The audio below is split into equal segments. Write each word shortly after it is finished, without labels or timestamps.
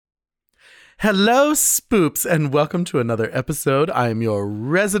Hello, spoops, and welcome to another episode. I am your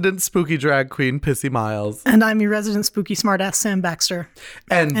resident spooky drag queen, Pissy Miles. And I'm your resident spooky smartass, Sam Baxter.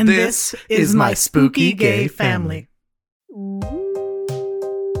 And this is my spooky gay family.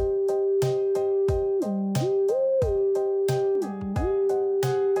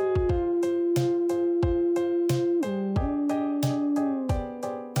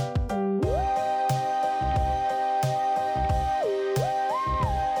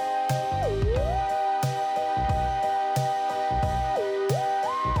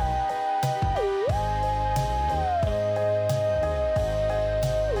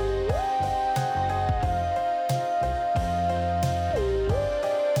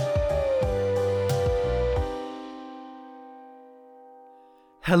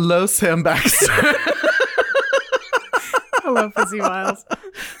 Hello, Sam Baxter. Hello, Pissy Miles.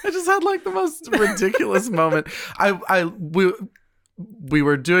 I just had like the most ridiculous moment. We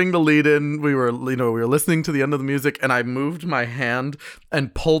were doing the lead-in. We were listening to the end of the music, and I moved my hand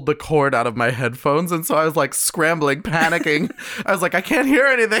and pulled the cord out of my headphones, and so I was like scrambling, panicking. I was like, I can't hear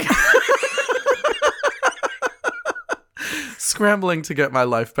anything. Scrambling to get my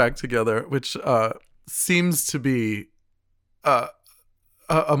life back together, which seems to be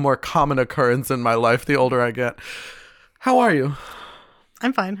a more common occurrence in my life the older I get. How are you?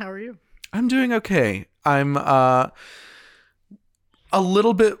 I'm fine. How are you? I'm doing okay. I'm a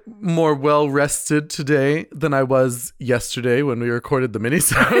little bit more well-rested today than I was yesterday when we recorded the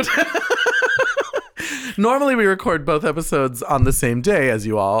minisode. Normally we record both episodes on the same day, as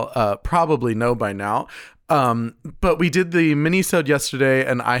you all probably know by now. But we did the minisode yesterday,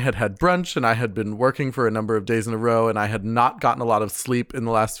 and I had brunch, and I had been working for a number of days in a row, and I had not gotten a lot of sleep in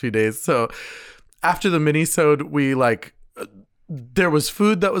the last few days. So after the minisode, there was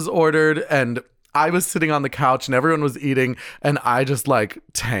food that was ordered, and I was sitting on the couch, and everyone was eating, and I just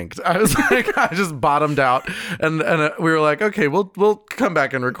tanked. I was I just bottomed out, and we were like, okay, we'll come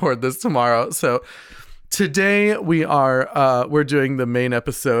back and record this tomorrow. So today we're doing the main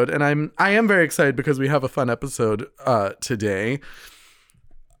episode, and I am very excited because we have a fun episode today.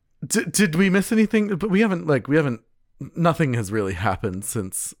 Did we miss anything? But we haven't nothing has really happened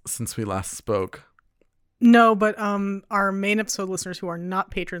since we last spoke. No, but our main episode listeners who are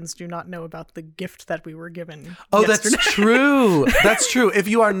not patrons do not know about the gift that we were given. Oh, yesterday. That's true. That's true. If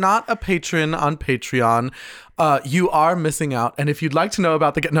you are not a patron on Patreon, you are missing out. And if you'd like to know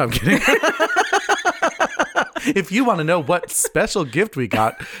about the gift, no, I'm kidding. If you want to know what special gift we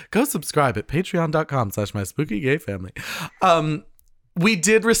got, go subscribe at patreon.com/myspookyGayFamily. We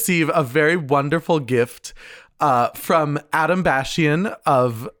did receive a very wonderful gift from Adam Bashian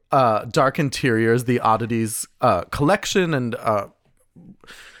of Dark Interiors, the Oddities collection, and I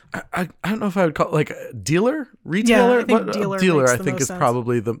don't know if I would call it dealer, retailer. Yeah, I think dealer I think is sense.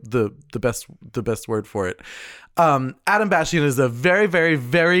 probably the best word for it. Adam Bashian is a very, very,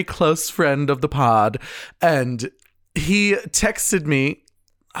 very close friend of the pod, and he texted me,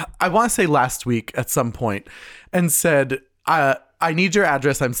 I want to say last week at some point, and said, I need your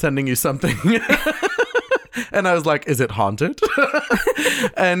address. I'm sending you something. And I was like, is it haunted?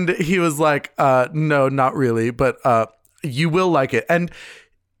 And he was like, no, not really, but you will like it. And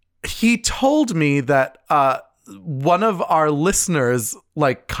he told me that one of our listeners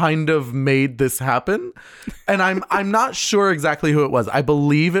kind of made this happen, and I'm not sure exactly who it was. I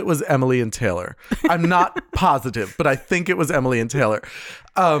believe it was Emily and Taylor. I'm not positive, but I think it was Emily and Taylor,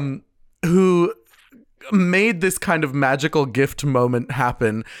 who made this kind of magical gift moment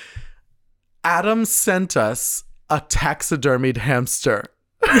happen. Adam sent us a taxidermied hamster.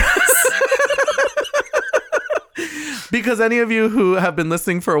 Because any of you who have been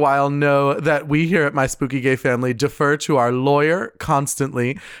listening for a while know that we here at My Spooky Gay Family defer to our lawyer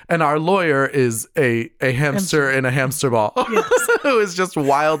constantly, and our lawyer is a hamster in a hamster ball. Yes. Who is just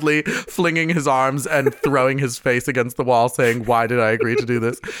wildly flinging his arms and throwing his face against the wall saying, why did I agree to do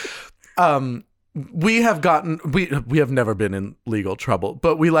this? We have never been in legal trouble,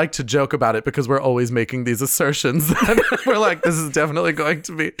 but we like to joke about it because we're always making these assertions. And we're like, this is definitely going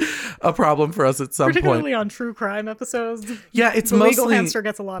to be a problem for us at some point. Particularly on true crime episodes. Yeah, it's the mostly... legal hamster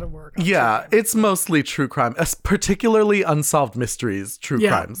gets a lot of work. Yeah, it's mostly true crime, particularly unsolved mysteries, true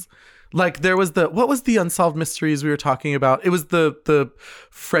crimes. There was what was the unsolved mysteries we were talking about? It was the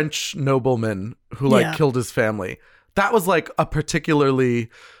French nobleman who killed his family. That was a particularly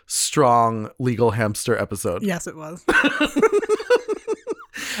strong legal hamster episode. Yes, it was.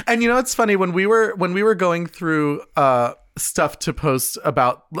 And it's funny when we were going through stuff to post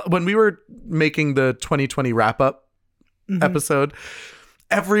about when we were making the 2020 wrap up episode,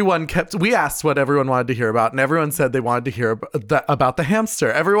 we asked what everyone wanted to hear about, and everyone said they wanted to hear about the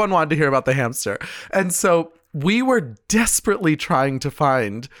hamster. Everyone wanted to hear about the hamster. And so we were desperately trying to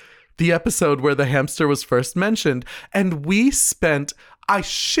find the episode where the hamster was first mentioned. And we spent, I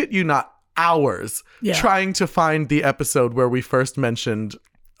shit you not, hours trying to find the episode where we first mentioned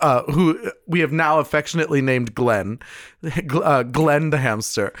who we have now affectionately named Glenn, Glenn the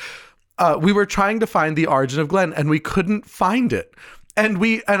hamster. We were trying to find the origin of Glenn, and we couldn't find it. And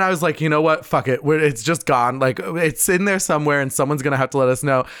I was like, you know what? Fuck it. It's just gone. Like, it's in there somewhere, and someone's going to have to let us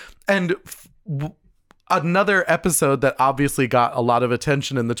know. And another episode that obviously got a lot of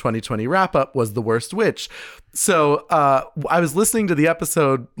attention in the 2020 wrap-up was The Worst Witch. So I was listening to the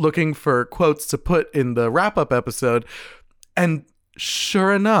episode looking for quotes to put in the wrap-up episode, and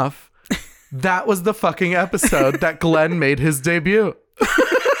sure enough, that was the fucking episode that Glenn made his debut.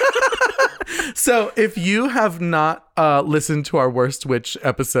 So if you have not listened to our Worst Witch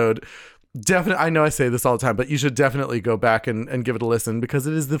episode, definitely, I know I say this all the time, but you should definitely go back and give it a listen, because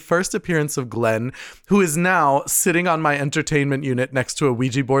it is the first appearance of Glenn, who is now sitting on my entertainment unit next to a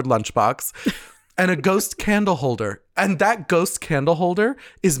Ouija board lunchbox and a ghost candle holder. And that ghost candle holder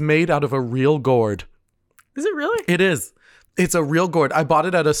is made out of a real gourd. Is it really? It is. It's a real gourd. I bought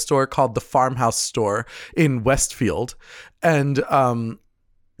it at a store called the Farmhouse Store in Westfield. And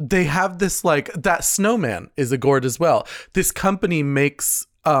they have this, like, that snowman is a gourd as well. This company makes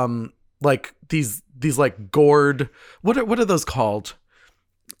like these like gourd, what are those called?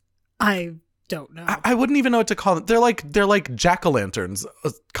 I don't know. I wouldn't even know what to call them. They're like jack-o'-lanterns,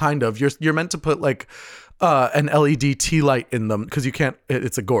 kind of. You're meant to put like an LED tea light in them, because you can't,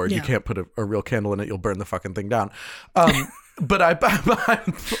 it's a gourd. Yeah. You can't put a real candle in it. You'll burn the fucking thing down. But I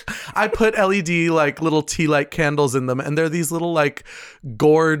put LED like little tea light candles in them, and they're these little like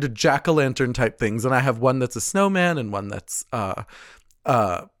gourd jack-o'-lantern type things. And I have one that's a snowman and one that's a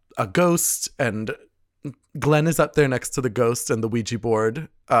ghost, and Glenn is up there next to the ghost and the Ouija board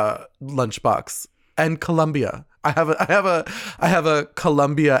lunchbox, and Columbia. I have a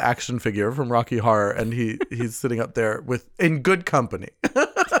Columbia action figure from Rocky Horror, and he's sitting up there in good company.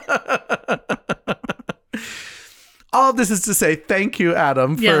 All of this is to say thank you,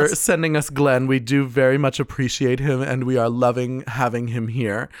 Adam, for sending us Glenn. We do very much appreciate him, and we are loving having him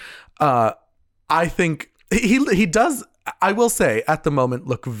here. I think he does, I will say, at the moment,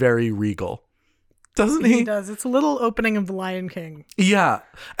 look very regal. Doesn't he? He does. It's a little opening of The Lion King. Yeah.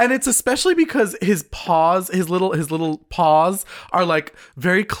 And it's especially because his paws, his little paws are like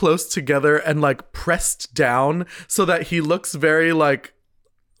very close together and like pressed down, so that he looks very like,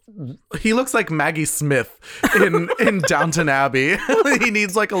 he looks like Maggie Smith in Downton Abbey. He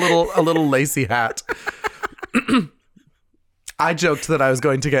needs like a little lacy hat. I joked that I was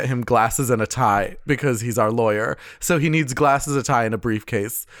going to get him glasses and a tie because he's our lawyer. So he needs glasses, a tie, and a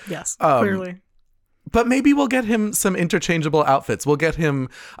briefcase. Yes, clearly. But maybe we'll get him some interchangeable outfits. We'll get him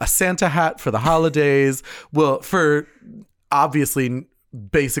a Santa hat for the holidays. For obviously,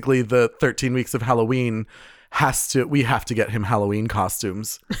 basically the 13 weeks of Halloween we have to get him Halloween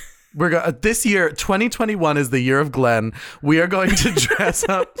costumes. This year, 2021 is the year of Glenn. We are going to dress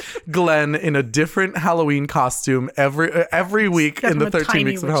up Glenn in a different Halloween costume every week in the 13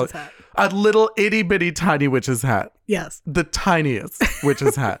 weeks of Halloween. Hat. A little itty bitty tiny witch's hat. Yes. The tiniest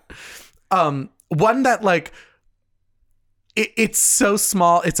witch's hat. One that like, it's so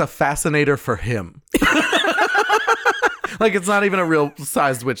small, it's a fascinator for him. Like, it's not even a real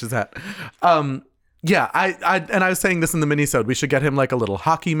sized witch's hat. Yeah, I was saying this in the mini-sode. We should get him like a little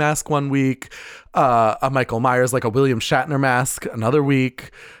hockey mask one week, a Michael Myers, like a William Shatner mask another week.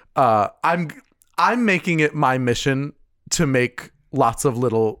 I'm making it my mission to make lots of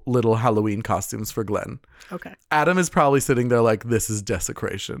little Halloween costumes for Glenn. Okay. Adam is probably sitting there like, this is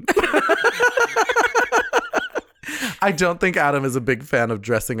desecration. I don't think Adam is a big fan of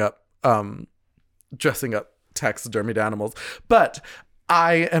dressing up taxidermied animals, but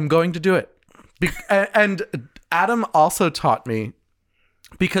I am going to do it. And Adam also taught me,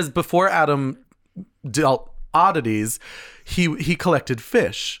 because before Adam dealt oddities, he collected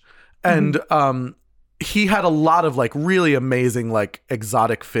fish, and he had a lot of like really amazing like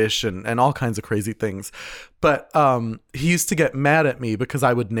exotic fish and all kinds of crazy things. But he used to get mad at me because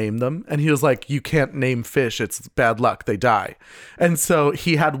I would name them, and he was like, "You can't name fish; it's bad luck; they die." And so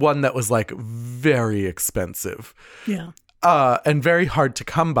he had one that was like very expensive. Yeah. And very hard to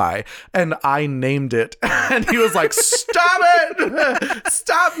come by. And I named it. And he was like, "Stop it!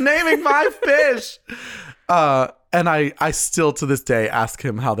 Stop naming my fish!" And I still to this day ask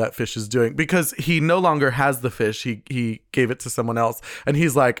him how that fish is doing, because he no longer has the fish. He gave it to someone else. And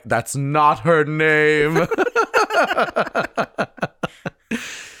he's like, "That's not her name."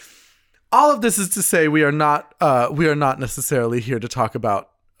 All of this is to say we are not necessarily here to talk about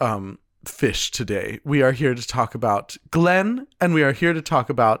fish today. We are here to talk about Glenn, and we are here to talk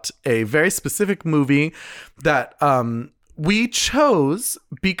about a very specific movie that we chose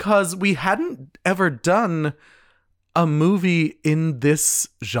because we hadn't ever done a movie in this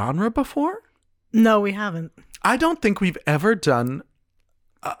genre before. No, we haven't. I don't think we've ever done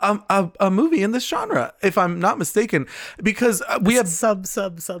a movie in this genre, if I'm not mistaken, because we have sub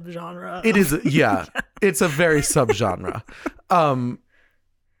genre. It is, yeah, it's a very subgenre.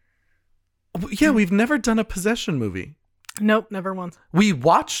 Yeah, we've never done a possession movie. Nope, never once. We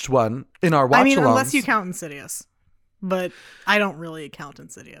watched one in our watch-alongs. I mean, unless you count Insidious, but I don't really count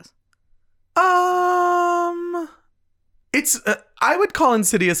Insidious. It's I would call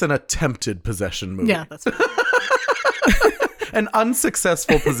Insidious an attempted possession movie. Yeah, that's right. An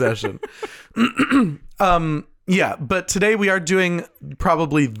unsuccessful possession. Yeah, but today we are doing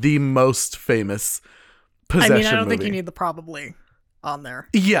probably the most famous possession movie. I don't think you need the probably on there.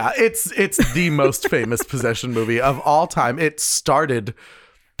 Yeah, it's the most famous possession movie of all time. It started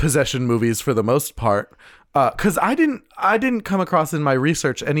possession movies for the most part. Because I didn't come across in my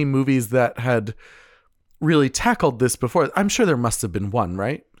research any movies that had really tackled this before. I'm sure there must have been one,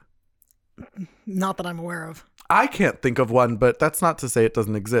 right? Not that I'm aware of. I can't think of one, but that's not to say it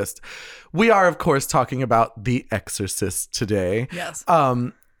doesn't exist. We are, of course, talking about The Exorcist today. Yes.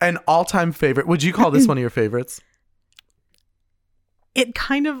 An all-time favorite. Would you call this one of your favorites? It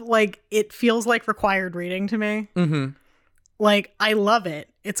kind of it feels like required reading to me. Mm-hmm. Like, I love it.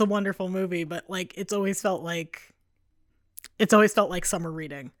 It's a wonderful movie, but it's always felt like summer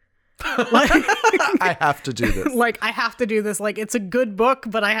reading. I have to do this. I have to do this. It's a good book,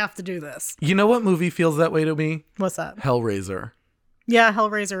 but I have to do this. You know what movie feels that way to me? What's that? Hellraiser. Yeah,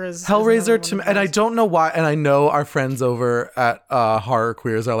 Hellraiser is to me, and I don't know why, and I know our friends over at Horror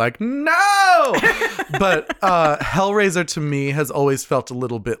Queers are like, no! But Hellraiser to me has always felt a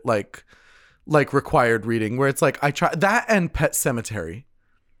little bit like required reading, where it's I try that, and Pet Sematary.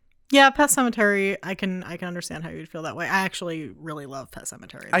 Yeah, Pet Sematary, I can understand how you'd feel that way. I actually really love Pet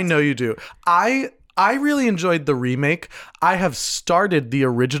Sematary. I know you do. I really enjoyed the remake. I have started the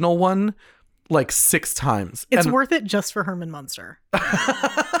original one 6 times. It's worth it just for Herman Munster.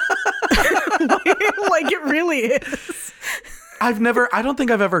 It really is. I don't think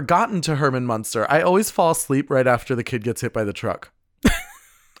I've ever gotten to Herman Munster. I always fall asleep right after the kid gets hit by the truck.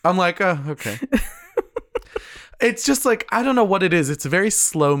 I'm like, oh, okay. It's just I don't know what it is. It's very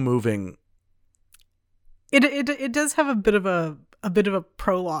slow moving. It does have a bit of a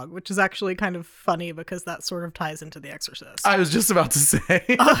prologue, which is actually kind of funny because that sort of ties into The Exorcist. I was just about to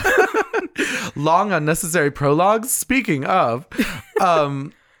say. Long unnecessary prologues. Speaking of,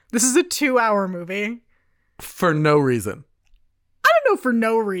 this is a 2-hour movie for no reason. I don't know, for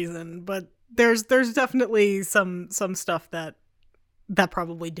no reason, but there's definitely some stuff that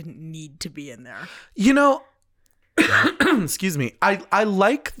probably didn't need to be in there. You know, excuse me. I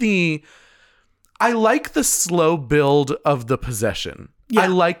like the slow build of the possession. Yeah. I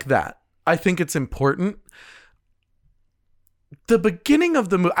like that. I think it's important. The beginning of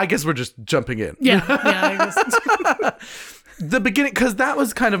the movie, I guess we're just jumping in. Yeah, I guess. The beginning, because that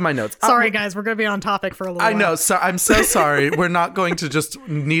was kind of my notes. Sorry, guys, we're going to be on topic for a little while. I know, so I'm so sorry. We're not going to just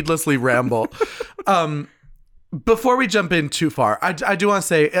needlessly ramble. Before we jump in too far, I do want to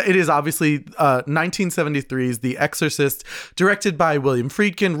say it is obviously 1973's The Exorcist, directed by William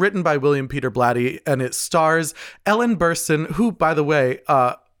Friedkin, written by William Peter Blatty, and it stars Ellen Burstyn, who, by the way,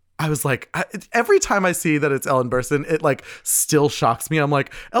 I was every time I see that it's Ellen Burstyn, it still shocks me. I'm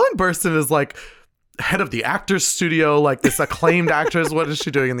like, Ellen Burstyn is head of the Actors Studio, this acclaimed actress. What is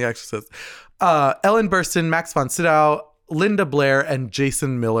she doing in The Exorcist? Ellen Burstyn, Max von Sydow, Linda Blair, and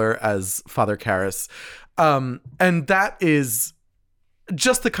Jason Miller as Father Karras. And that is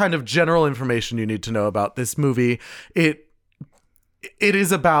just the kind of general information you need to know about this movie. It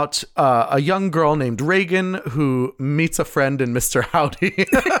is about a young girl named Reagan who meets a friend in Mr. Howdy.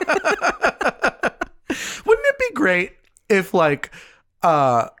 Wouldn't it be great if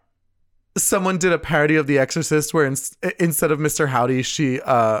someone did a parody of The Exorcist where instead of Mr. Howdy, she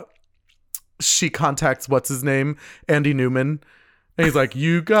contacts what's his name, Andy Newman. And he's like,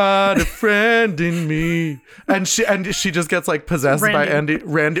 you got a friend in me. And she just gets possessed by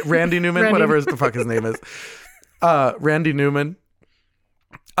Randy Newman, whatever the fuck his name is. Randy Newman.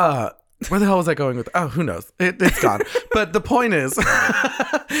 Where the hell was I going with? Oh, who knows? It's gone. But the point is,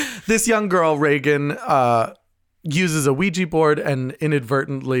 this young girl, Reagan, uses a Ouija board and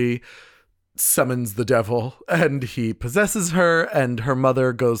inadvertently summons the devil, and he possesses her, and her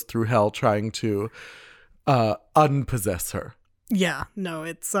mother goes through hell trying to unpossess her. Yeah, no,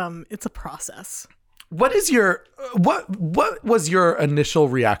 it's a process. What is your what was your initial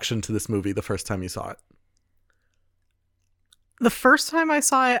reaction to this movie the first time you saw it? The first time I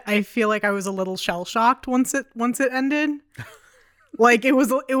saw it, I feel like I was a little shell shocked once it ended. Like it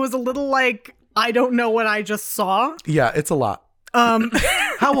was a little like, I don't know what I just saw. Yeah, it's a lot.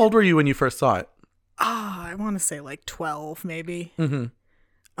 How old were you when you first saw it? I want to say like 12 maybe.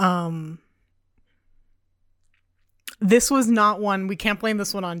 Mm-hmm. This was not one, we can't blame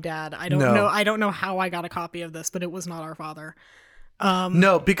this one on Dad. I don't No. know. I don't know how I got a copy of this, but it was not our father.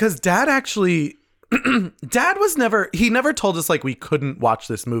 No, because Dad actually Dad was never told us like we couldn't watch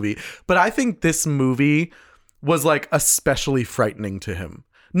this movie, but I think this movie was like especially frightening to him.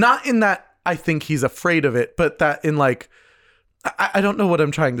 Not in that I think he's afraid of it, but that in like, I don't know what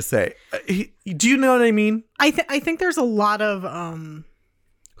I'm trying to say. Do you know what I mean? I think there's a lot of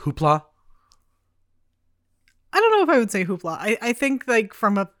Hoopla? I don't know if I would say hoopla. I think like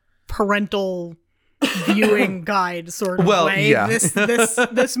from a parental viewing guide sort of way, yeah.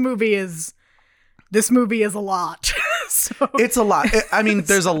 this movie is a lot. So It's a lot. I mean,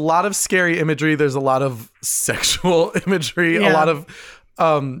 there's a lot of scary imagery. There's a lot of sexual imagery, a Yeah. lot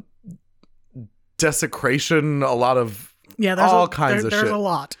of desecration, a lot of there's all kinds of there's shit. a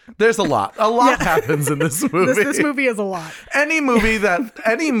lot. There's a lot. A lot happens in this movie. This movie is a lot. Any movie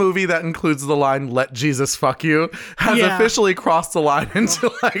that includes the line "Let Jesus fuck you" has Yeah. officially crossed the line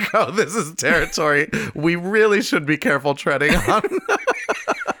into like, oh, this is territory we really should be careful treading on.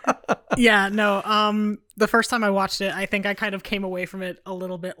 Yeah, no. The first time I watched it, I think I kind of came away from it a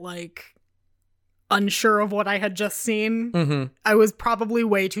little bit like unsure of what I had just seen. Mm-hmm. I was probably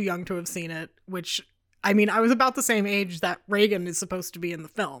way too young to have seen it, which, I mean, I was about the same age that Reagan is supposed to be in the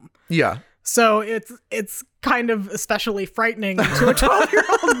film. Yeah. So it's kind of especially frightening to a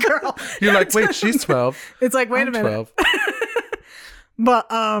 12-year-old girl. You're like, wait, she's 12. It's like, wait I'm a minute. 12. But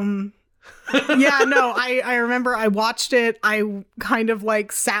yeah, no, I remember I watched it. I kind of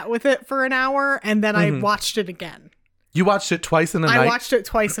like sat with it for an hour and then I watched it again. You watched it twice in a night? I watched it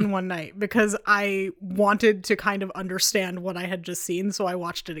twice in one night because I wanted to kind of understand what I had just seen, so I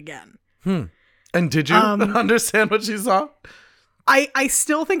watched it again. And did you understand what you saw? I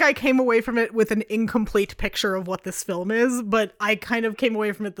still think I came away from it with an incomplete picture of what this film is, but I kind of came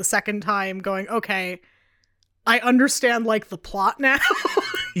away from it the second time going, okay, I understand like the plot now.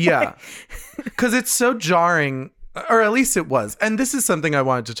 Yeah. Because it's so jarring, or at least it was. And this is something I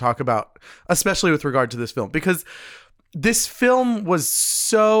wanted to talk about, especially with regard to this film, because this film was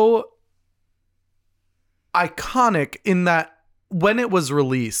so iconic in that when it was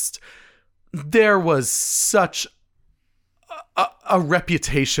released, there was such a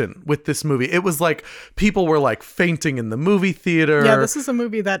reputation with this movie. It was like people were like fainting in the movie theater. Yeah, this is a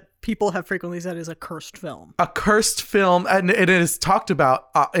movie that people have frequently said is a cursed film. A cursed film, and it is talked about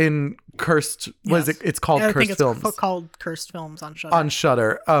in cursed. Yes. It's called I Cursed think Films. it's called Cursed Films on Shudder. On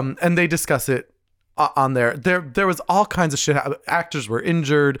Shudder, and they discuss it on there. There was all kinds of shit. Actors were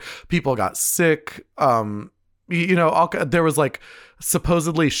injured. People got sick. There was like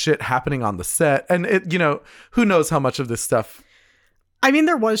supposedly shit happening on the set, and it, who knows how much of this stuff. I mean,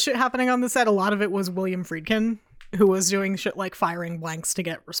 there was shit happening on the set. A lot of it was William Friedkin, who was doing shit like firing blanks to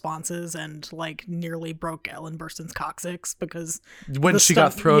get responses and like nearly broke Ellen Burstyn's coccyx because When she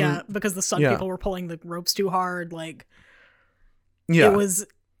got thrown. Yeah, because the stunt people were pulling the ropes too hard. Like, Yeah. it was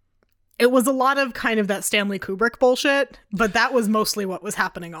a lot of kind of that Stanley Kubrick bullshit, but that was mostly what was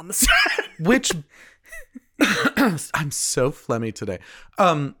happening on the set. Which I'm so phlegmy today.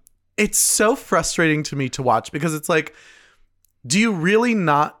 It's so frustrating to me to watch because it's like, do you really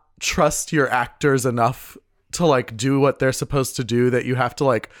not trust your actors enough to like do what they're supposed to do, that you have to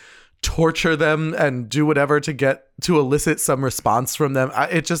like torture them and do whatever to elicit some response from them?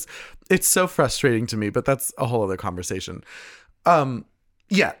 It's so frustrating to me, but that's a whole other conversation.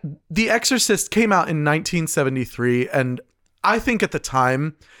 Yeah, The Exorcist came out in 1973, and I think at the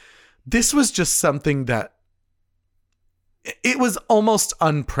time, this was just something that it was almost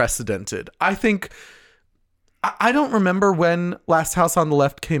unprecedented. I think, I don't remember when Last House on the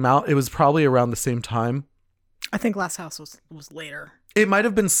Left came out. It was probably around the same time. I think Last House was later. It might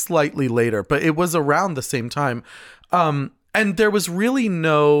have been slightly later, but it was around the same time. And there was really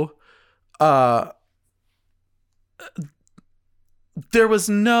no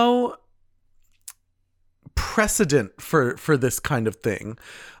precedent for this kind of thing.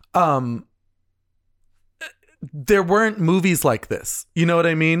 There weren't movies like this. You know what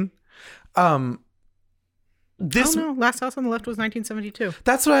I mean? this Oh no, Last House on the Left was 1972.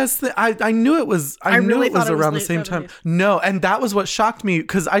 That's what I was. I knew it was. I knew really it was thought it was around the late same time. 70s. No, and that was what shocked me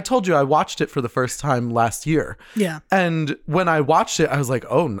because I told you I watched it for the first time last year. Yeah. And when I watched it, I was like,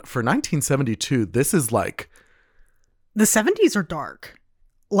 "Oh, for 1972, this is like." The 70s are dark.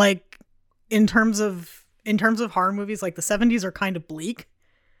 Like in terms of horror movies, like the 70s are kind of bleak.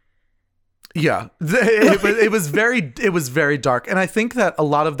 Yeah, it was very dark, and I think that a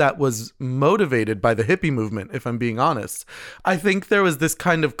lot of that was motivated by the hippie movement. If I'm being honest, I think there was this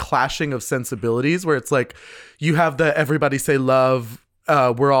kind of clashing of sensibilities where it's like you have the everybody say love,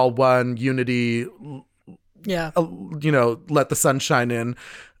 we're all one, unity, Yeah. Let the sun shine in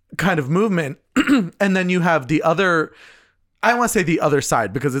kind of movement, and then you have the other. I don't want to say the other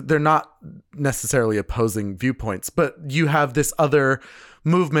side because they're not necessarily opposing viewpoints, but you have this other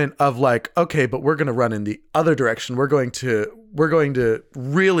movement of like, okay, but we're going to run in the other direction. We're going to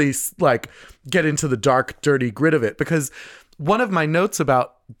really like get into the dark, dirty grit of it. Because one of my notes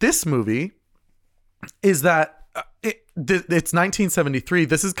about this movie is that it's 1973.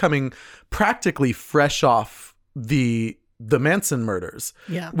 This is coming practically fresh off the Manson murders,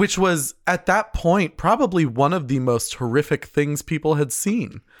 Yeah. which was at that point probably one of the most horrific things people had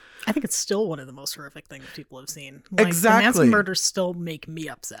seen. I think it's still one of the most horrific things people have seen. Like, Exactly. The Manson murders still make me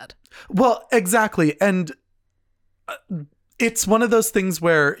upset. Well, exactly. And it's one of those things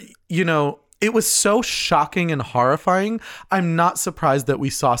where, it was so shocking and horrifying. I'm not surprised that we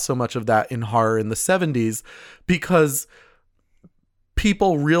saw so much of that in horror in the 70s because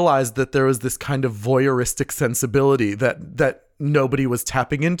people realized that there was this kind of voyeuristic sensibility that nobody was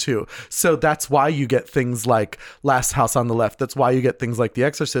tapping into. So that's why you get things like Last House on the Left. That's why you get things like The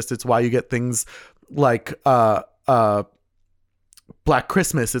Exorcist. It's why you get things like Black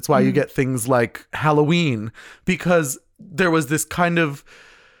Christmas. It's why you get things like Halloween, because there was this kind of,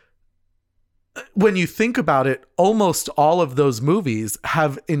 when you think about it, almost all of those movies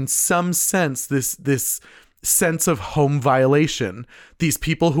have in some sense this sense of home violation. These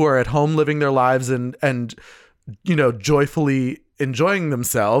people who are at home living their lives and joyfully enjoying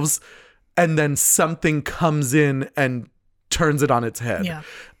themselves, and then something comes in and turns it on its head.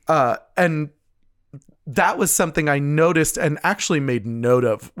 Yeah. And that was something I noticed and actually made note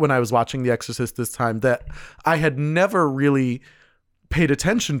of when I was watching The Exorcist this time that I had never really paid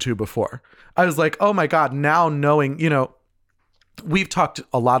attention to before. I was like, oh my God, now knowing, we've talked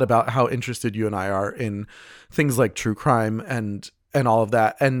a lot about how interested you and I are in things like true crime and all of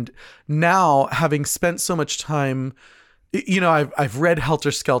that. And now, having spent so much time, I've read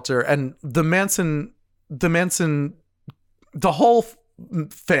Helter Skelter, and the whole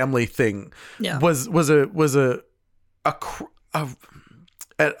family thing Yeah. was a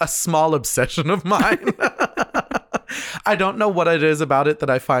small obsession of mine. I don't know what it is about it that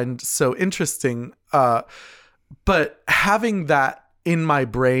I find so interesting, but having that in my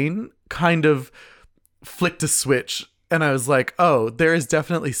brain kind of flicked a switch, and I was like, oh, there is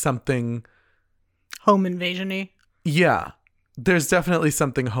definitely something Home invasion-y. Yeah, there's definitely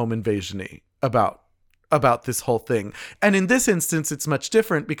something home invasion-y about this whole thing. And in this instance, it's much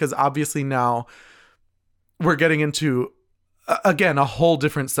different because obviously now we're getting into, again, a whole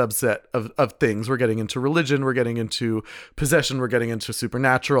different subset of things. We're getting into religion, we're getting into possession, we're getting into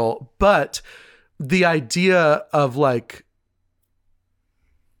supernatural. But the idea of like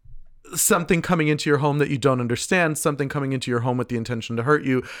something coming into your home that you don't understand, something coming into your home with the intention to hurt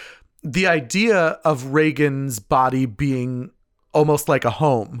you, the idea of Reagan's body being almost like a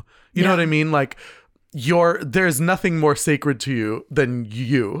home, you know what I mean? Like there's nothing more sacred to you than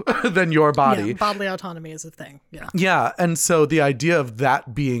than your body. Yeah, bodily autonomy is a thing. Yeah. Yeah. And so the idea of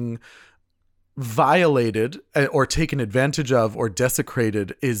that being violated or taken advantage of or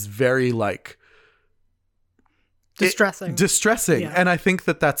desecrated is very like Distressing. Yeah. And I think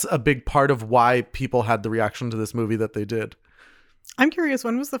that that's a big part of why people had the reaction to this movie that they did. I'm curious,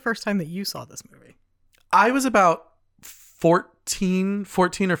 when was the first time that you saw this movie? I was about 14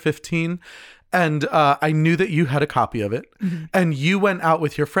 or 15. And I knew that you had a copy of it. Mm-hmm. And you went out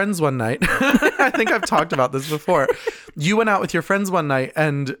with your friends one night. I think I've talked about this before. You went out with your friends one night,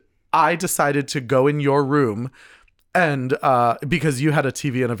 and I decided to go in your room, and because you had a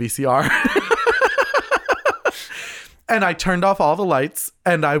TV and a VCR. And I turned off all the lights,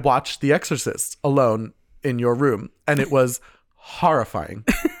 and I watched The Exorcist alone in your room. And it was horrifying.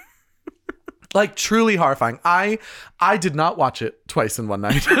 Like, truly horrifying. I did not watch it twice in one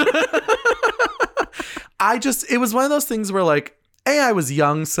night. It was one of those things where like, A, I was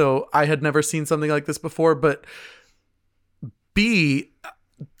young, so I had never seen something like this before, but B,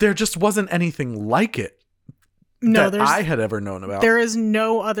 there just wasn't anything like it. No, that I had ever known about. There is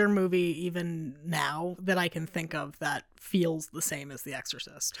no other movie even now that I can think of that feels the same as The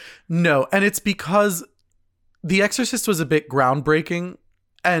Exorcist. No, and it's because The Exorcist was a bit groundbreaking,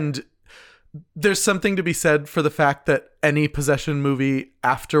 and there's something to be said for the fact that any possession movie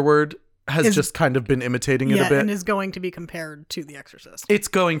afterward has just kind of been imitating it a bit. And is going to be compared to The Exorcist. It's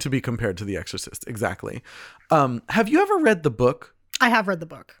going to be compared to The Exorcist, exactly. Have you ever read the book? I have read the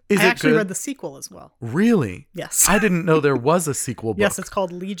book. I actually read the sequel as well. Really? Yes. I didn't know there was a sequel book. Yes, it's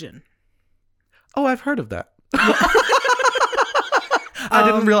called Legion. Oh, I've heard of that. I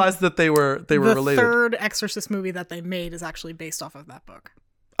didn't realize that they were related. The third Exorcist movie that they made is actually based off of that book.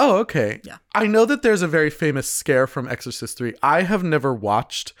 Oh, okay. Yeah. I know that there's a very famous scare from Exorcist 3. I have never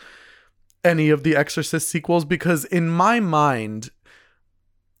watched any of the Exorcist sequels because in my mind,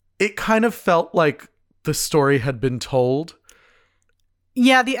 it kind of felt like the story had been told.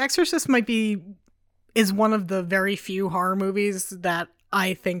 Yeah, The Exorcist is one of the very few horror movies that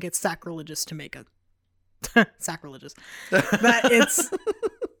I think it's sacrilegious to make sacrilegious. That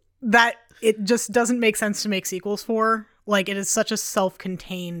it just doesn't make sense to make sequels for. Like, it is such a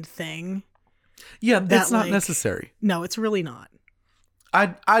self-contained thing. Yeah, that's not necessary. No, it's really not.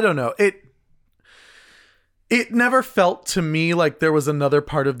 I don't know. It never felt to me like there was another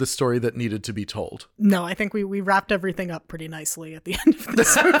part of the story that needed to be told. No, I think we wrapped everything up pretty nicely at the end of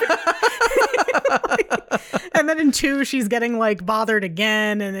this movie. And then in 2, she's getting like bothered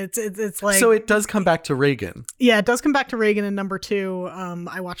again, and it's like, so it does come back to Reagan. Yeah, it does come back to Reagan in number 2.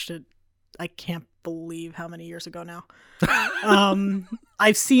 I watched it. I can't believe how many years ago now.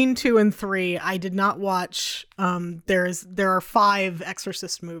 I've seen 2 and 3. I did not watch. There are 5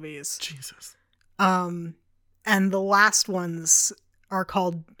 Exorcist movies. Jesus. And the last ones are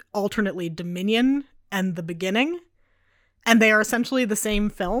called alternately Dominion and The Beginning. And they are essentially the same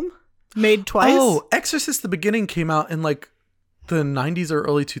film made twice. Oh, Exorcist The Beginning came out in like the 90s or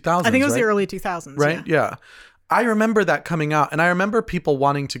early 2000s. I think it was right? the early 2000s. Right? Yeah. I remember that coming out, and I remember people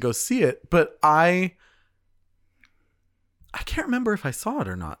wanting to go see it, but I can't remember if I saw it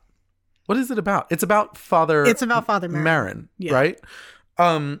or not. What is it about? It's about Father Merrin, yeah. Right?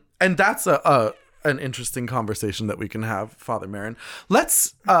 And that's an interesting conversation that we can have, Father Merrin.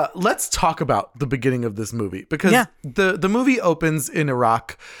 Let's talk about the beginning of this movie, because the movie opens in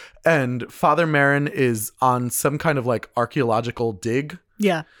Iraq, and Father Merrin is on some kind of like archaeological dig.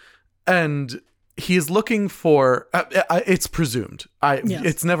 Yeah. And he is looking for, it's presumed.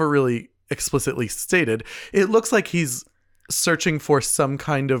 It's never really explicitly stated. It looks like he's searching for some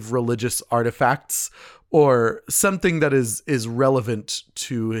kind of religious artifacts or something that is relevant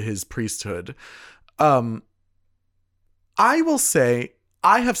to his priesthood. I will say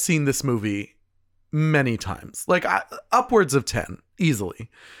I have seen this movie many times, like upwards of 10,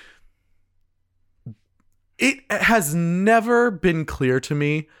 easily. It has never been clear to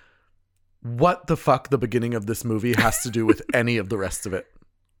me what the fuck the beginning of this movie has to do with any of the rest of it.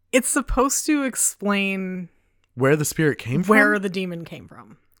 It's supposed to explain where the spirit came from? Where the demon came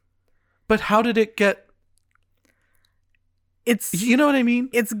from. But how did it get... You know what I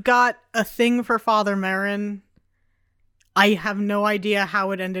mean? It's got a thing for Father Merrin. I have no idea how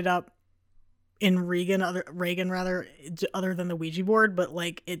it ended up in Reagan, other than the Ouija board, but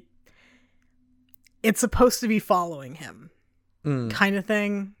like it's supposed to be following him, kind of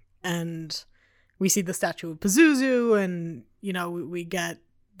thing. And we see the statue of Pazuzu, and we get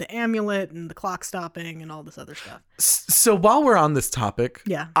the amulet and the clock stopping and all this other stuff. So while we're on this topic,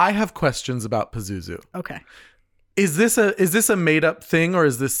 I have questions about Pazuzu. Okay. Is this a made up thing, or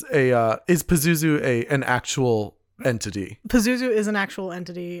is this is Pazuzu an actual entity? Pazuzu is an actual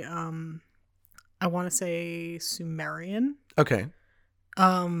entity. I want to say Sumerian. Okay.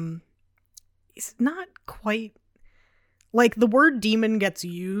 It's not quite like the word demon gets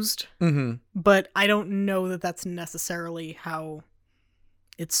used, but I don't know that that's necessarily how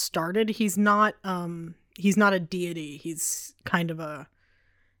it started. He's not a deity. He's kind of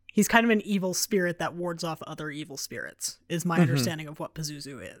an evil spirit that wards off other evil spirits, is my understanding of what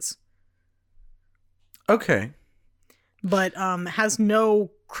Pazuzu is. Okay. But has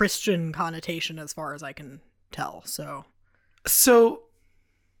no Christian connotation as far as I can tell. So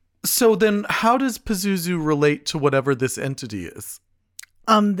then how does Pazuzu relate to whatever this entity is?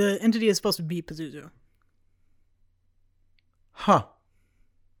 The entity is supposed to be Pazuzu. Huh.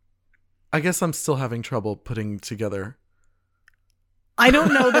 I guess I'm still having trouble putting together. I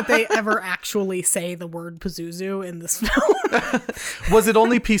don't know that they ever actually say the word Pazuzu in this film. Was it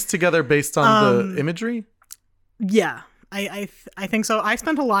only pieced together based on the imagery? Yeah, I think so. I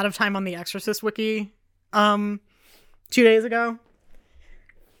spent a lot of time on the Exorcist wiki 2 days ago.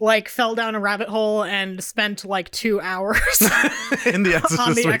 like fell down a rabbit hole and spent like 2 hours in the Exorcist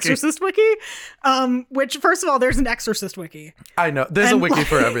on the wiki. Exorcist wiki. Which, first of all, there's an Exorcist wiki. I know. There's a wiki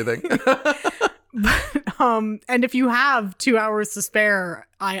for everything. And if you have 2 hours to spare,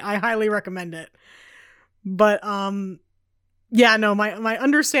 I highly recommend it. But yeah, no, my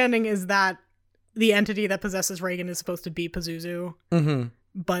understanding is that the entity that possesses Regan is supposed to be Pazuzu. Mm-hmm.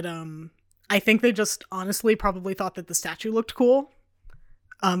 But I think they just honestly probably thought that the statue looked cool.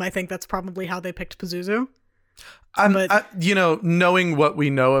 I think that's probably how they picked Pazuzu. Knowing what we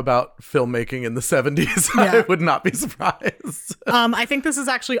know about filmmaking in the 70s, Yeah. I would not be surprised. I think this is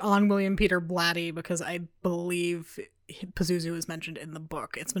actually on William Peter Blatty because I believe Pazuzu is mentioned in the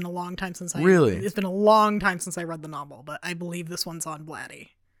book. It's been a long time since It's been a long time since I read the novel, but I believe this one's on Blatty,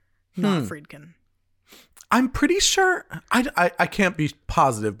 not Friedkin. I'm pretty sure, I can't be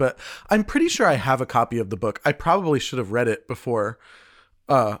positive, but I'm pretty sure I have a copy of the book. I probably should have read it before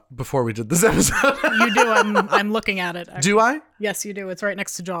we did this episode. You do. I'm looking at it. Actually. Do I? Yes, you do. It's right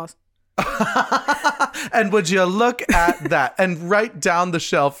next to Jaws. And would you look at that? And right down the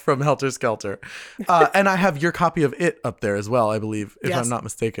shelf from Helter Skelter. And I have your copy of It up there as well, I believe, if Yes. I'm not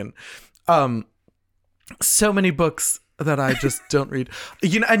mistaken. So many books that I just don't read.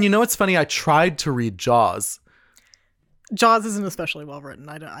 And you know what's funny? I tried to read Jaws. Jaws isn't especially well written.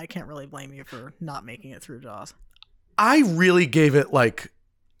 I can't really blame you for not making it through Jaws. I really gave it like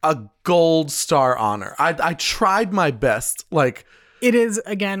a gold star honor. I tried my best. Like, it is,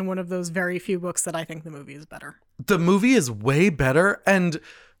 again, one of those very few books that I think the movie is better. the movie is way better. And,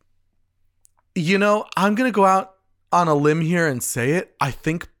 I'm going to go out on a limb here and say it. I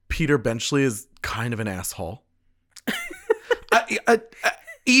think Peter Benchley is kind of an asshole.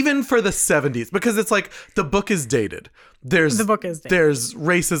 Even for the 70s, because it's like the book is dated. There's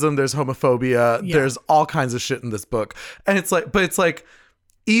racism, there's homophobia, there's all kinds of shit in this book. And it's like,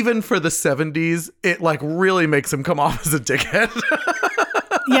 even for the 70s, it like really makes him come off as a dickhead.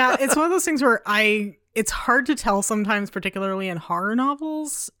 Yeah, it's one of those things where it's hard to tell sometimes, particularly in horror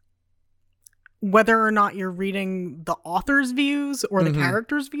novels, whether or not you're reading the author's views or the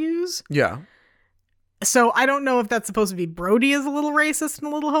character's views. Yeah. So I don't know if that's supposed to be Brody is a little racist and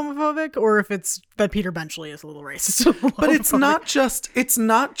a little homophobic, or if it's that Peter Benchley is a little racist and a little But homophobic. it's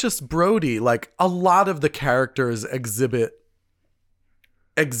not just Brody. Like, a lot of the characters exhibit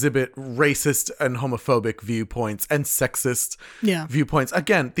racist and homophobic viewpoints and sexist viewpoints.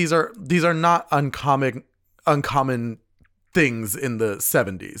 Again, these are not uncommon things in the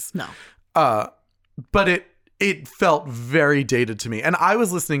 70s. No. But it felt very dated to me. And I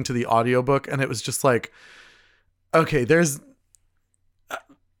was listening to the audiobook and it was just like, okay,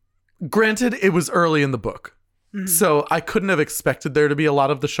 granted, it was early in the book. Mm-hmm. So I couldn't have expected there to be a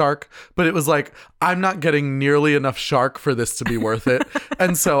lot of the shark, but it was like, I'm not getting nearly enough shark for this to be worth it.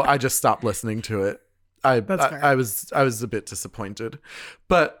 And so I just stopped listening to it. I was a bit disappointed,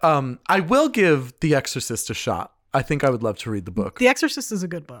 but I will give The Exorcist a shot. I think I would love to read the book. The Exorcist is a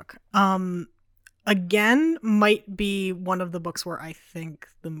good book. Again, might be one of the books where I think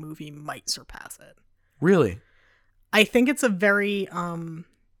the movie might surpass it. Really? I think it's a very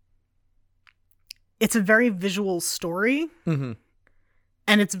visual story. Mm-hmm.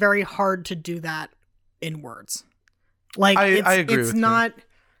 And it's very hard to do that in words. Like, I agree with you.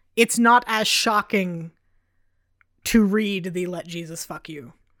 It's not as shocking to read the "Let Jesus fuck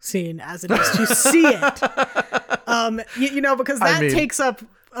you" scene as it is to see it. Because that takes up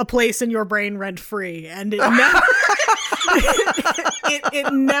a place in your brain rent free, and it never,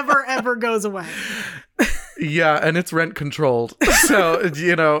 it never ever goes away. Yeah, and it's rent controlled, so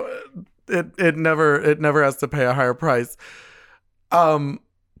it never has to pay a higher price. I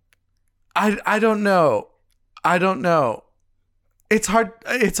don't know. It's hard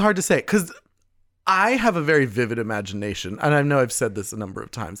to say, because I have a very vivid imagination, and I know I've said this a number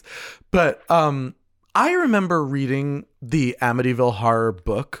of times, but I remember reading the Amityville Horror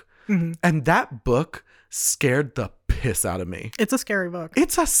book, and that book scared the piss out of me. It's a scary book.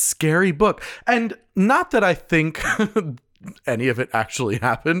 It's a scary book. And not that I think any of it actually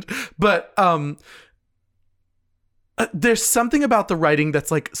happened, but there's something about the writing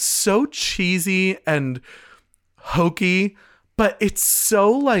that's like so cheesy and hokey, but it's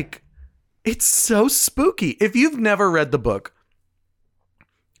so spooky. If you've never read the book,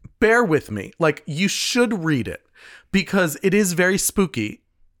 bear with me. Like, you should read it because it is very spooky.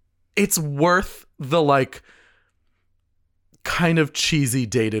 It's worth the kind of cheesy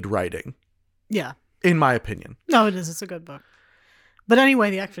dated writing. Yeah. In my opinion. No, it is. It's a good book. But anyway,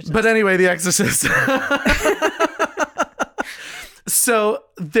 The Exorcist. So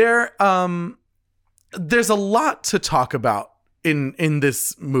there's a lot to talk about in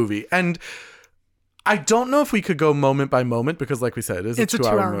this movie. And I don't know if we could go moment by moment because, like we said, it's a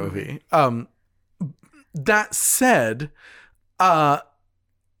 2-hour movie. That said, I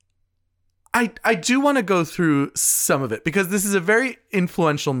do want to go through some of it because this is a very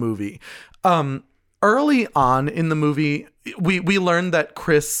influential movie. Early on in the movie, we learned that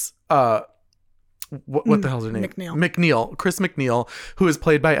Chris, what the hell's her name? McNeil. Chris McNeil, who is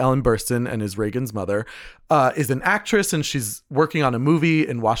played by Ellen Burstyn and is Reagan's mother, is an actress, and she's working on a movie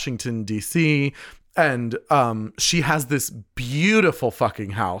in Washington, D.C., and she has this beautiful fucking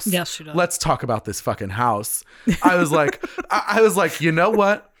house. Yes, she does. Let's talk about this fucking house. I was like, you know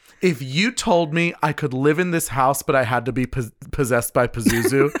what? If you told me I could live in this house, but I had to be possessed by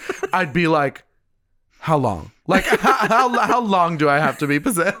Pazuzu, I'd be like, how long? Like, how long do I have to be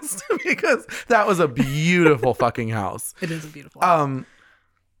possessed? Because that was a beautiful fucking house. It is a beautiful house.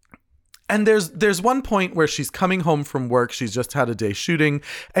 And there's one point where she's coming home from work. She's just had a day shooting,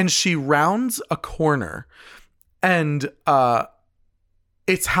 and she rounds a corner, and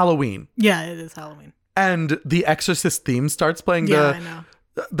it's Halloween. Yeah, it is Halloween. And the Exorcist theme starts playing. Yeah, I know.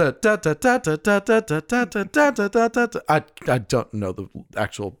 The da da da da da da da da da da da da da. I don't know the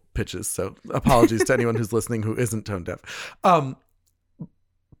actual pitches, so apologies to anyone who's listening who isn't tone deaf.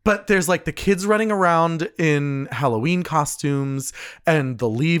 But there's like the kids running around in Halloween costumes and the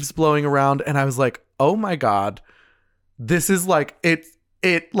leaves blowing around, and I was like, oh my god, this is like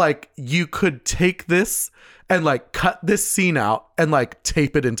it like you could take this and like cut this scene out and like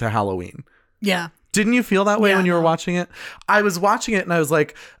tape it into Halloween. Yeah. Didn't you feel that way when you were watching it? I was watching it and I was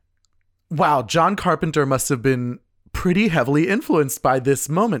like, wow, John Carpenter must have been pretty heavily influenced by this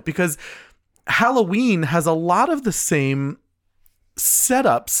moment, because Halloween has a lot of the same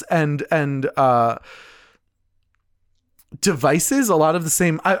setups and devices, a lot of the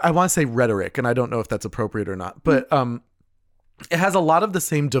same, I want to say rhetoric, and I don't know if that's appropriate or not, but it has a lot of the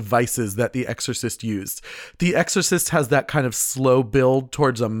same devices that The Exorcist used. The Exorcist has that kind of slow build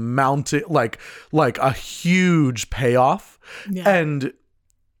towards a mountain, like a huge payoff. Yeah. And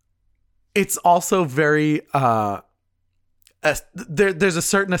it's also very, there's a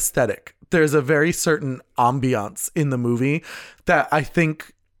certain aesthetic. There's a very certain ambiance in the movie that I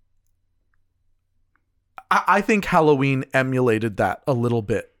think Halloween emulated that a little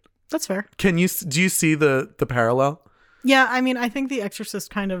bit. That's fair. Do you see the parallel? Yeah, I mean, I think The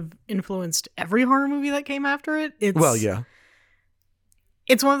Exorcist kind of influenced every horror movie that came after it. Well, yeah.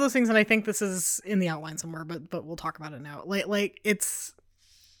 It's one of those things, and I think this is in the outline somewhere, but we'll talk about it now.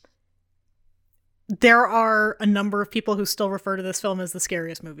 There are a number of people who still refer to this film as the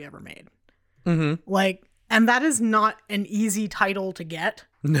scariest movie ever made. Mm-hmm. And that is not an easy title to get.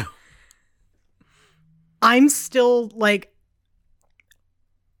 No. I'm still,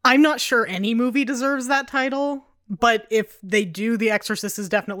 I'm not sure any movie deserves that title. But if they do, The Exorcist is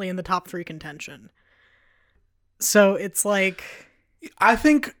definitely in the top 3 contention. So it's like, I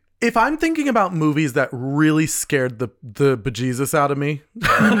think if I'm thinking about movies that really scared the bejesus out of me,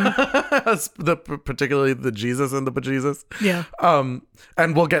 particularly the Jesus and the bejesus. Yeah.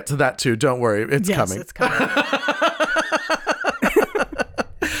 And we'll get to that too. Don't worry, it's coming. It's coming.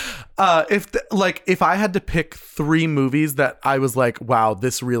 If I had to pick 3 movies that I was like, wow,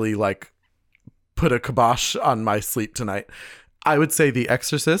 this really put a kibosh on my sleep tonight, I would say The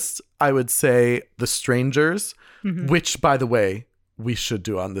Exorcist. I would say The Strangers, which, by the way, we should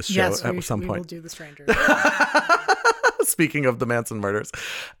do on this show at some point. We will do The Strangers. Speaking of the Manson murders,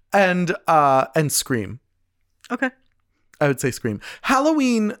 and Scream. Okay. I would say Scream.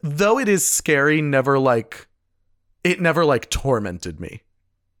 Halloween, though it is scary, never tormented me.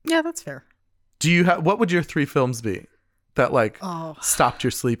 Yeah, that's fair. What would your 3 films be that stopped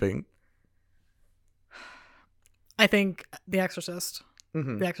your sleeping? I think The Exorcist.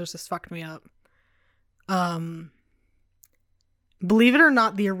 Mm-hmm. The Exorcist fucked me up. Believe it or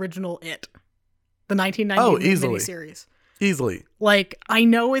not, the original It. The 1990 miniseries. Easily. I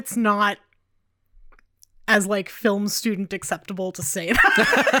know it's not as film student acceptable to say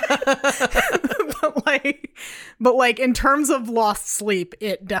that. but in terms of lost sleep,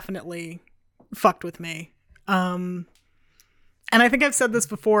 it definitely fucked with me. And I think I've said this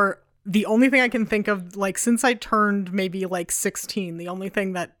before. The only thing I can think of, since I turned maybe 16, the only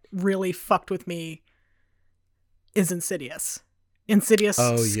thing that really fucked with me is Insidious. Insidious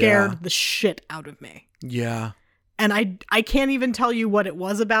scared the shit out of me. Yeah. And I can't even tell you what it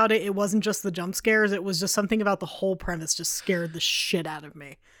was about it. It wasn't just the jump scares. It was just something about the whole premise just scared the shit out of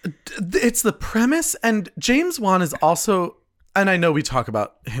me. It's the premise, and James Wan is also and I know we talk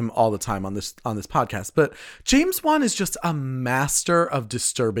about him all the time on this podcast, but James Wan is just a master of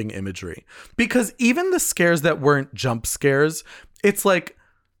disturbing imagery, because even the scares that weren't jump scares, it's like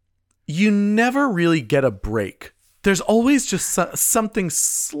you never really get a break. There's always just something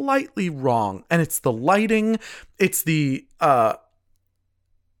slightly wrong, and it's the lighting, it's the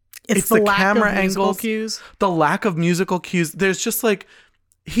camera angles, cues. the lack of musical cues. There's just like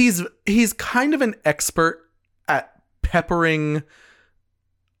he's kind of an expert at peppering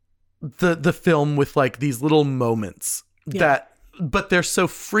the film with like these little moments but they're so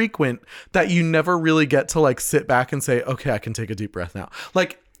frequent that you never really get to like sit back and say, okay, I can take a deep breath now.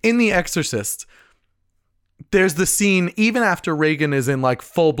 Like in The Exorcist, there's the scene even after Regan is in like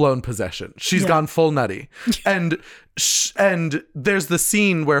full-blown possession. She's gone full nutty. And there's the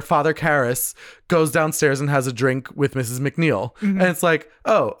scene where Father Karras goes downstairs and has a drink with Mrs. McNeil. Mm-hmm. And it's like,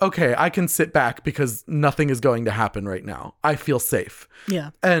 oh, okay, I can sit back because nothing is going to happen right now. I feel safe.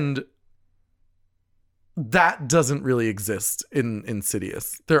 Yeah. And that doesn't really exist in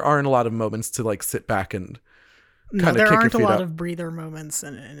Insidious. There aren't a lot of moments to like sit back and kind of kick your feet up. There aren't a lot of breather moments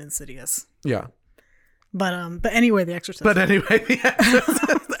in Insidious. Yeah. But anyway, The Exorcist. The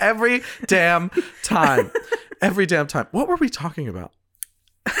Exorcist. Every damn time. What were we talking about?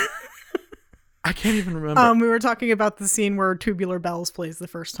 I can't even remember. We were talking about the scene where Tubular Bells plays the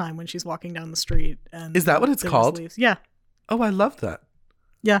first time when she's walking down the street. And is that what it's called? Leaves. Yeah. Oh, I love that.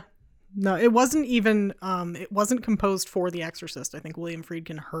 Yeah. No, it wasn't even. It wasn't composed for The Exorcist. I think William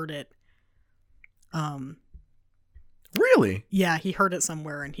Friedkin heard it. Really? Yeah, he heard it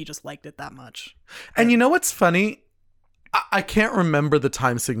somewhere and he just liked it that much. And you know what's funny? I can't remember the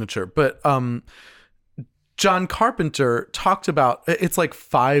time signature, but John Carpenter talked about, it's like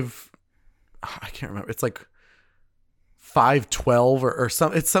I can't remember. It's like 512 or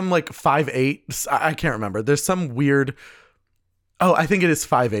some, it's some like 5/8. I can't remember. There's some weird, I think it is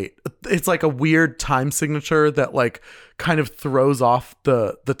 5/8. It's like a weird time signature that like kind of throws off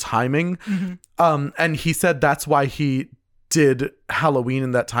the timing. Mm-hmm. And he said that's why he did Halloween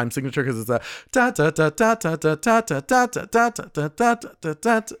in that time signature, because it's a da da da da da da da da da da da da da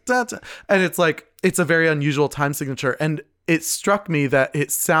da da da, and it's like it's a very unusual time signature. And it struck me that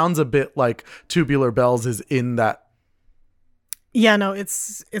it sounds a bit like Tubular Bells is in that. Yeah, no,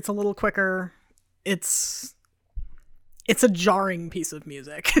 it's a little quicker. It's a jarring piece of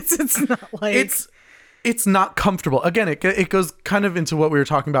music. It's not like it's not comfortable. Again, it goes kind of into what we were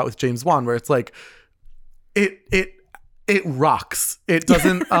talking about with James Wan, where it's like it rocks. It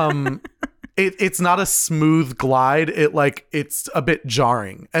doesn't it's not a smooth glide. It's a bit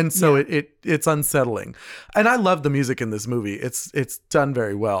jarring, and so it's unsettling. And I love the music in this movie. It's done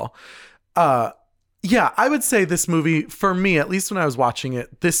very well. Yeah, I would say this movie, for me, at least when I was watching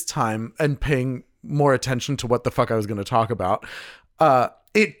it this time and paying more attention to what the fuck I was going to talk about,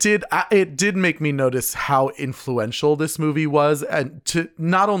 it did make me notice how influential this movie was, and to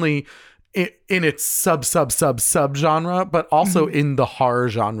not only in its sub genre, but also in the horror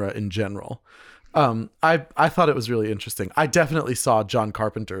genre in general. I thought it was really interesting. I definitely saw John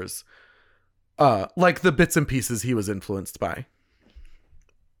Carpenter's like the bits and pieces he was influenced by.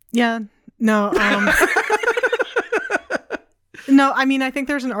 Yeah. No. No, I mean, I think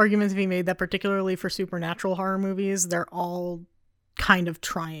there's an argument to be made that particularly for supernatural horror movies, they're all kind of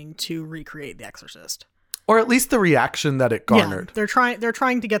trying to recreate The Exorcist. Or at least the reaction that it garnered. Yeah, they're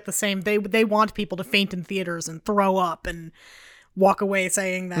trying to get the same. They want people to faint in theaters and throw up and walk away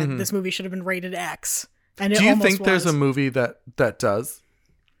saying that this movie should have been rated X. And do you think there's a movie that does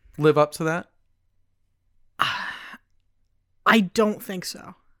live up to that? I don't think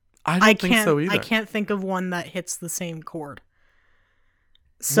so. I don't think so either. I can't think of one that hits the same chord.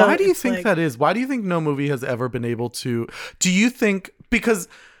 So why do you think that is? Why do you think no movie has ever been able to? Do you think, because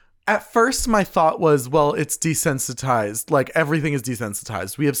at first my thought was, well, it's desensitized. Like everything is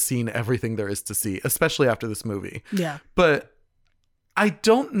desensitized. We have seen everything there is to see, especially after this movie. Yeah. But I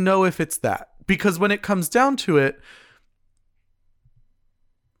don't know if it's that, because when it comes down to it,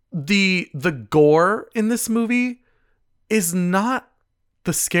 the gore in this movie is not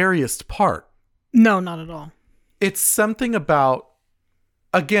the scariest part. No, not at all. It's something about,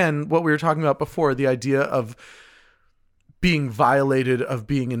 again, what we were talking about before, the idea of being violated, of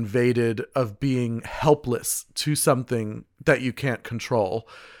being invaded, of being helpless to something that you can't control.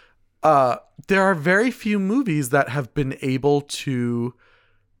 There are very few movies that have been able to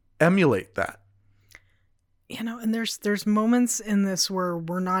emulate that. You know, and there's moments in this where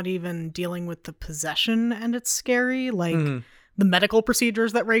we're not even dealing with the possession and it's scary. Like the medical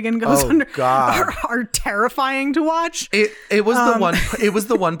procedures that Reagan goes Oh, under God. are terrifying to watch. It was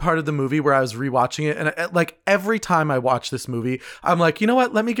the one part of the movie where I was rewatching it, and like every time I watch this movie, I'm like, you know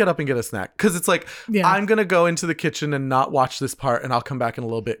what? Let me get up and get a snack, because it's like I'm gonna go into the kitchen and not watch this part, and I'll come back in a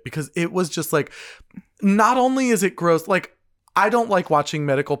little bit, because it was just like, not only is it gross, like I don't like watching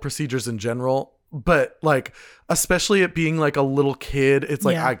medical procedures in general, but like especially it being like a little kid, it's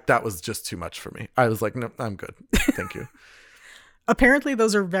like that was just too much for me. I was like, no, I'm good, thank you. Apparently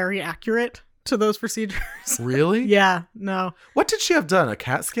those are very accurate to those procedures. Really? Yeah, no. What did she have done? A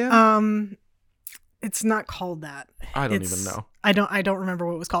CAT scan? It's not called that. I don't even know. I don't remember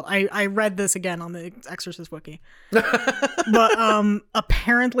what it was called. I read this again on the Exorcist wiki. But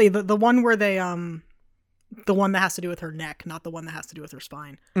apparently the one where they the one that has to do with her neck, not the one that has to do with her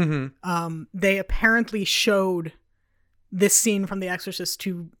spine. Mm-hmm. They apparently showed this scene from The Exorcist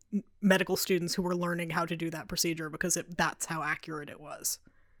to medical students who were learning how to do that procedure, because that's how accurate it was.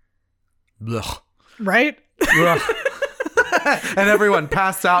 Ugh. Right? Ugh. And everyone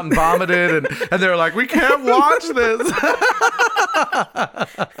passed out and vomited, and they were like, we can't watch this.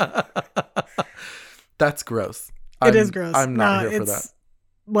 That's gross. It is gross. I'm not here for that.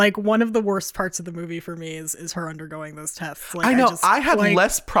 Like, one of the worst parts of the movie for me is her undergoing those tests. Like, I know. I had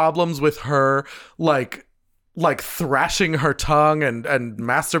less problems with her like thrashing her tongue and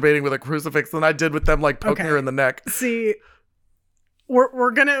masturbating with a crucifix than I did with them like poking her in the neck. See,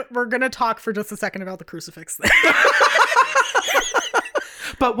 we're gonna talk for just a second about the crucifix thing.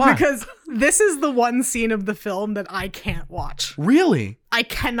 But why? Because this is the one scene of the film that I can't watch. Really? I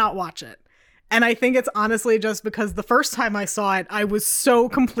cannot watch it. And I think it's honestly just because the first time I saw it, I was so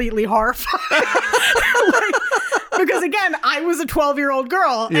completely horrified. Because again, I was a 12-year-old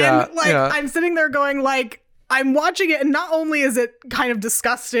girl. Yeah, and I'm sitting there going like, I'm watching it, and not only is it kind of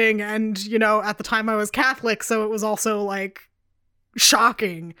disgusting, and at the time I was Catholic, so it was also like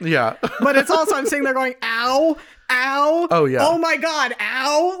shocking. Yeah. But it's also, I'm sitting there going, ow, ow. Oh yeah. Oh my God,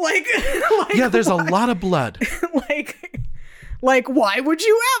 ow. Like yeah, there's a lot of blood. Like, why would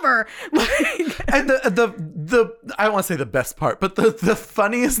you ever? And the I don't want to say the best part, but the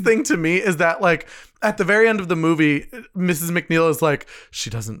funniest thing to me is that, like, at the very end of the movie, Mrs. McNeil is like, she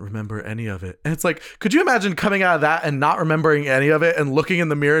doesn't remember any of it. And it's like, could you imagine coming out of that and not remembering any of it and looking in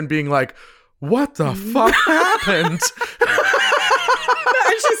the mirror and being like, what the fuck happened?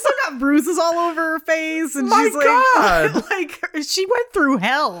 And she's still got bruises all over her face, and My she's like, God. like she went through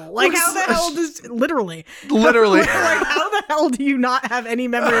hell. Like, how the hell does literally like how the hell do you not have any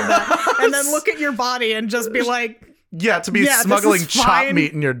memory of that? And then look at your body and just be like, yeah, to be smuggling chop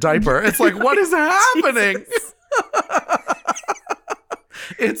meat in your diaper. It's like, what is happening?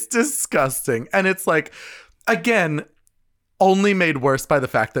 It's disgusting. And it's like, again, only made worse by the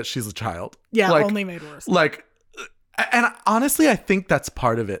fact that she's a child. Yeah, like, only made worse. Like, and honestly, I think that's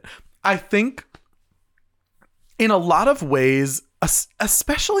part of it. I think in a lot of ways,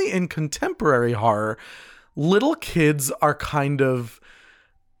 especially in contemporary horror, little kids are kind of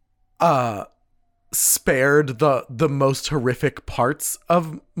spared the most horrific parts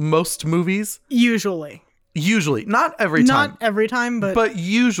of most movies. Usually, not every time. Not every time, but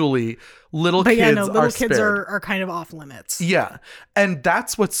usually little kids little are kids spared. are kind of off limits. Yeah. And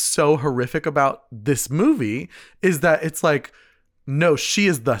that's what's so horrific about this movie, is that it's like, no, she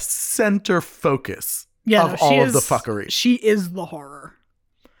is the center focus of all of the fuckery. She is the horror.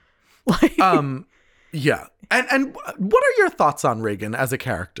 Like, yeah. And what are your thoughts on Reagan as a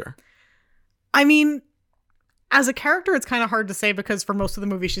character? I mean, as a character, it's kind of hard to say, because for most of the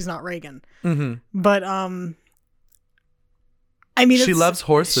movie, she's not Reagan. Mm-hmm. But, I mean, she loves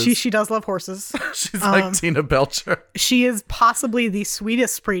horses. She does love horses. She's like Tina Belcher. She is possibly the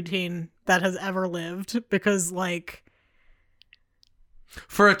sweetest preteen that has ever lived, because, like,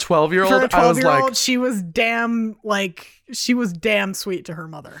 for a 12-year-old, I was like, she was damn sweet to her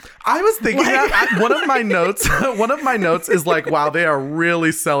mother. I was thinking that one of my notes is like, wow, they are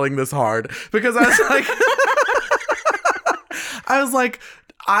really selling this hard, because I was like,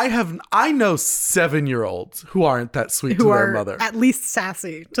 I know 7-year-olds who aren't that sweet to their mother. At least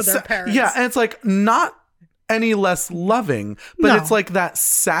sassy to their parents. Yeah, and it's like not any less loving, but it's like that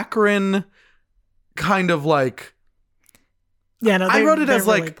saccharine kind of like. Yeah, no, I wrote it as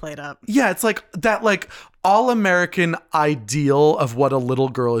really like played up. Yeah, it's like that like all-American ideal of what a little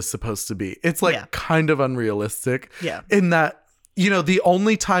girl is supposed to be. It's like kind of unrealistic. Yeah. In that, the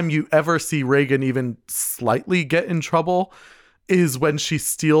only time you ever see Reagan even slightly get in trouble is when she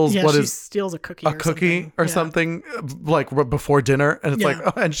steals steals a cookie or something like before dinner, and it's like,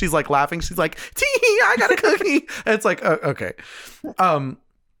 oh, and she's like laughing, she's like, tee, I got a cookie. And it's like, okay.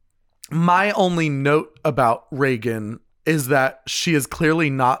 My only note about Reagan is that she is clearly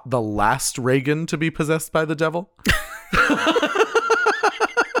not the last Reagan to be possessed by the devil.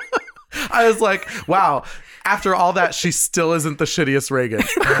 I was like, wow, after all that, she still isn't the shittiest Reagan.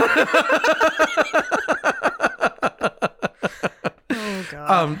 Oh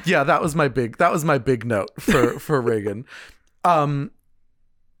god. Yeah, that was my big note for Reagan. Now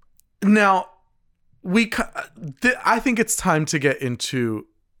I think it's time to get into,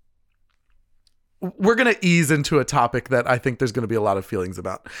 we're going to ease into a topic that I think there's going to be a lot of feelings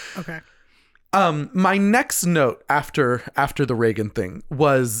about. Okay. My next note after the Reagan thing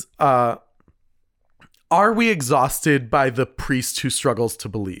was, are we exhausted by the priest who struggles to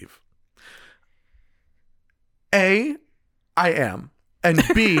believe? A, I am. And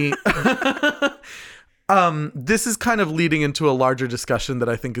B, this is kind of leading into a larger discussion that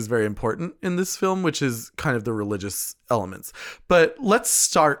I think is very important in this film, which is kind of the religious elements. But let's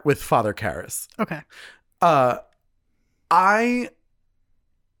start with Father Karras. Okay.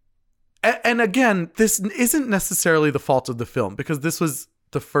 And again, this isn't necessarily the fault of the film, because this was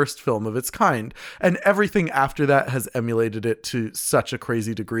the first film of its kind, and everything after that has emulated it to such a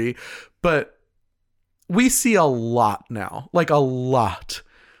crazy degree. But we see a lot now, like a lot,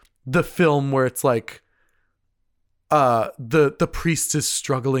 the film where it's like, the priest is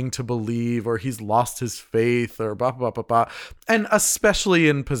struggling to believe, or he's lost his faith, or blah, blah, blah, blah. And especially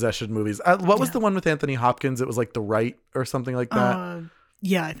in possession movies. What was the one with Anthony Hopkins? It was like The Rite or something like that.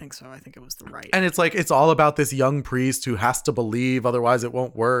 Yeah, I think so. I think it was The Rite. And it's like, it's all about this young priest who has to believe, otherwise it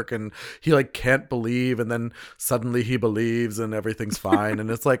won't work. And he like can't believe. And then suddenly he believes and everything's fine. And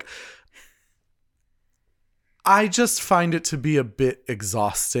it's like, I just find it to be a bit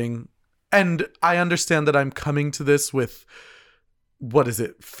exhausting. And I understand that I'm coming to this with,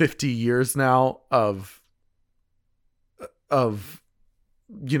 50 years now of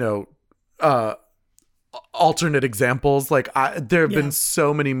alternate examples. Like there have been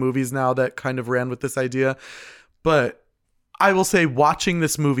so many movies now that kind of ran with this idea. But I will say, watching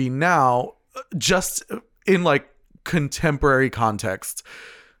this movie now, just in like contemporary context,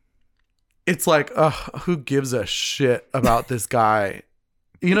 it's like, who gives a shit about this guy?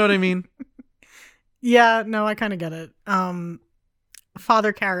 You know what I mean? Yeah, no, I kind of get it.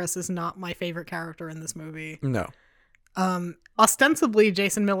 Father Karras is not my favorite character in this movie. No. Ostensibly,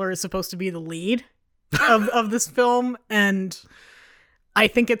 Jason Miller is supposed to be the lead of this film, and I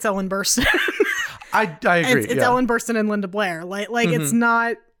think it's Ellen Burstyn. I agree. It's Ellen Burstyn and Linda Blair. Like it's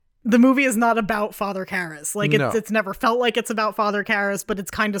not. The movie is not about Father Karras. Like it's never felt like it's about Father Karras, but it's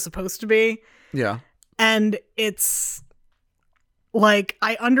kind of supposed to be. Yeah. And it's like,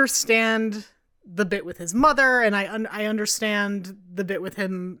 I understand the bit with his mother, and I understand the bit with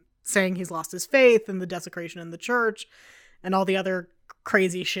him saying he's lost his faith and the desecration in the church and all the other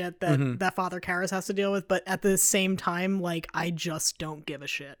crazy shit that Father Karras has to deal with. But at the same time, like, I just don't give a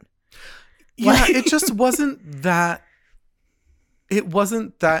shit. Yeah, it just wasn't that. It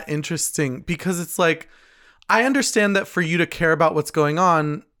wasn't that interesting, because it's like, I understand that for you to care about what's going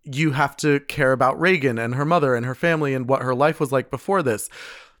on, you have to care about Reagan and her mother and her family and what her life was like before this.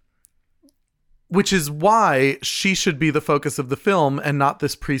 Which is why she should be the focus of the film and not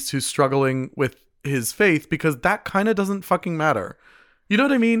this priest who's struggling with his faith, because that kind of doesn't fucking matter. You know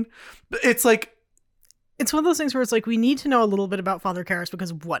what I mean? It's like, it's one of those things where it's like, we need to know a little bit about Father Karras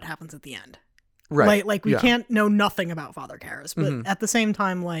because of what happens at the end. Right. Like we can't know nothing about Father Karras, but at the same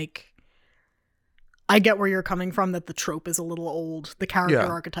time, like, I get where you're coming from, that the trope is a little old. The character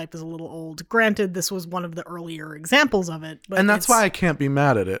archetype is a little old. Granted, this was one of the earlier examples of it. But and that's why I can't be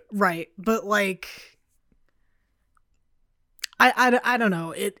mad at it. Right. But like, I don't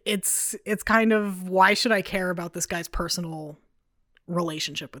know. It's kind of, why should I care about this guy's personal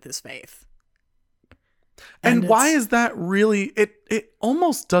relationship with his faith? And why is that really, it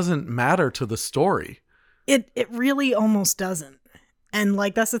almost doesn't matter to the story. It really almost doesn't. And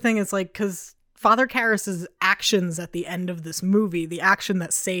like, that's the thing, is like, because Father Karras's actions at the end of this movie, the action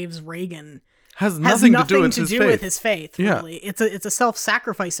that saves Reagan, has nothing to do with his faith. Really, it's a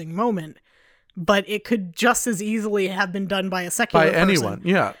self-sacrificing moment, but it could just as easily have been done by a secular person. Anyone.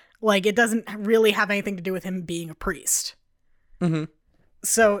 Yeah, like, it doesn't really have anything to do with him being a priest.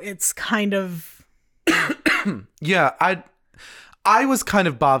 So it's kind of yeah. I was kind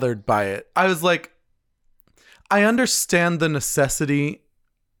of bothered by it. I was like, I understand the necessity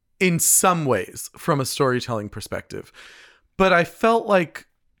in some ways from a storytelling perspective, but I felt like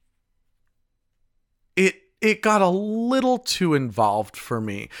it got a little too involved for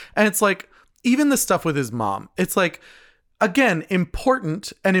me. And it's like, even the stuff with his mom, it's like, again,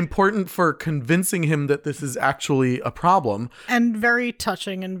 important for convincing him that this is actually a problem. And very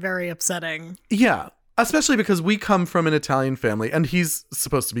touching and very upsetting. Yeah. especially because we come from an Italian family, and he's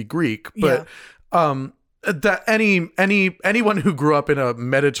supposed to be Greek, but that anyone who grew up in a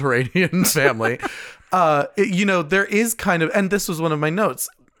Mediterranean family, there is kind of, and this was one of my notes,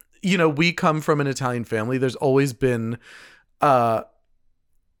 we come from an Italian family. There's always been a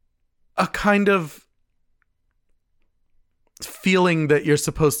kind of feeling that you're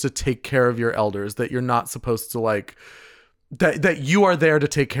supposed to take care of your elders, that you're not supposed to like, that you are there to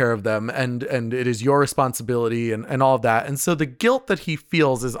take care of them, and it is your responsibility and all of that. And so the guilt that he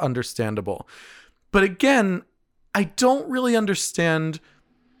feels is understandable. But again, I don't really understand.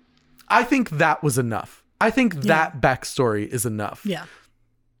 I think that was enough. I think that backstory is enough. Yeah.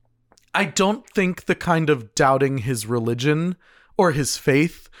 I don't think the kind of doubting his religion or his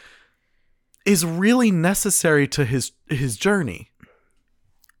faith is really necessary to his journey.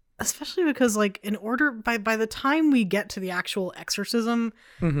 Especially because, like, in order, by the time we get to the actual exorcism,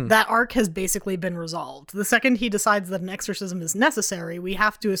 that arc has basically been resolved. The second he decides that an exorcism is necessary, we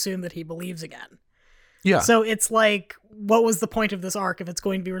have to assume that he believes again. Yeah. So it's like, what was the point of this arc if it's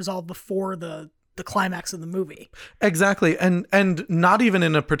going to be resolved before the climax of the movie? Exactly. And not even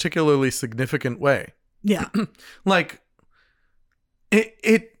in a particularly significant way. Yeah. Like,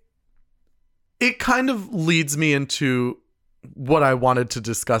 it kind of leads me into what I wanted to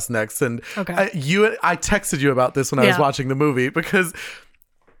discuss next. And okay. I texted you about this when I was watching the movie, because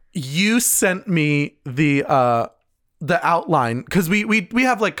you sent me the outline, because we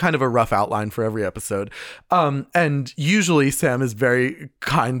have like kind of a rough outline for every episode. And usually Sam is very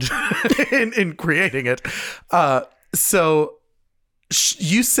kind in creating it. So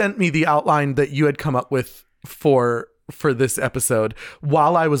you sent me the outline that you had come up with for this episode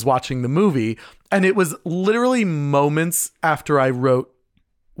while I was watching the movie. And it was literally moments after I wrote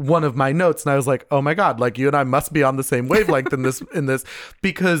one of my notes. And I was like, oh my God, like you and I must be on the same wavelength in this,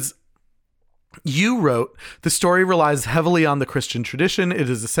 because you wrote, the story relies heavily on the Christian tradition. It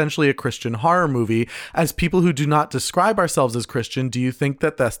is essentially a Christian horror movie. As people who do not describe ourselves as Christian, do you think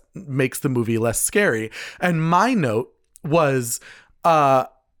that makes the movie less scary? And my note was,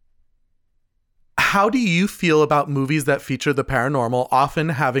 how do you feel about movies that feature the paranormal often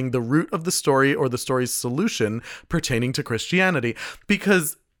having the root of the story or the story's solution pertaining to Christianity?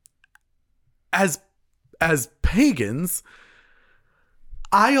 Because as pagans,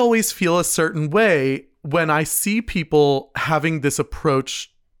 I always feel a certain way when I see people having this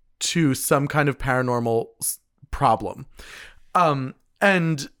approach to some kind of paranormal problem.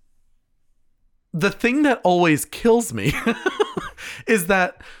 And the thing that always kills me is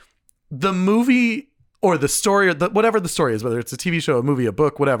that the movie or the story, or whatever the story is, whether it's a TV show, a movie, a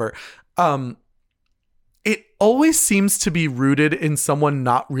book, whatever, it always seems to be rooted in someone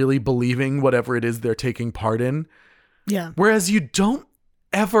not really believing whatever it is they're taking part in. Yeah. Whereas you don't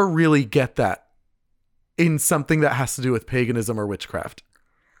ever really get that in something that has to do with paganism or witchcraft.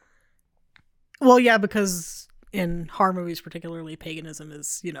 Well, yeah, because in horror movies, particularly, paganism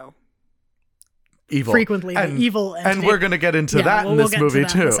is, evil. Frequently evil. And we're going to get into that in this movie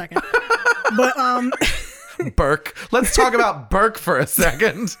too. In a second. But Burke. Let's talk about Burke for a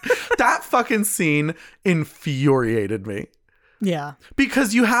second. That fucking scene infuriated me. Yeah.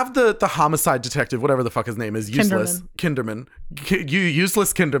 Because you have the homicide detective, whatever the fuck his name is, useless Kinderman.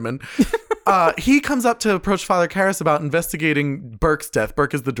 Useless Kinderman. He comes up to approach Father Karras about investigating Burke's death.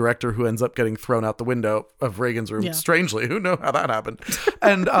 Burke is the director who ends up getting thrown out the window of Reagan's room. Yeah. Strangely, who knows how that happened?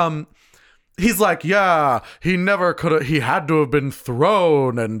 And he's like, yeah, he never could have, he had to have been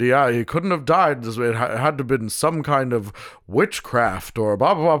thrown, and yeah, he couldn't have died this way. It had to have been some kind of witchcraft or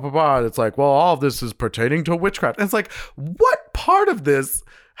blah, blah, blah, blah, blah. And it's like, well, all of this is pertaining to witchcraft. And it's like, what part of this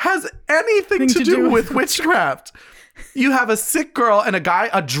has anything to do with witchcraft? You have a sick girl and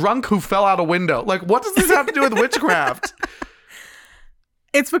a drunk who fell out a window. Like, what does this have to do with witchcraft?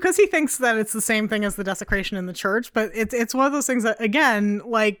 It's because he thinks that it's the same thing as the desecration in the church, but it's one of those things that, again,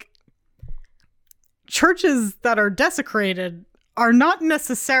 like, churches that are desecrated are not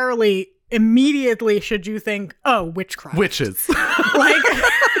necessarily immediately, should you think, oh, witchcraft. Witches. Like,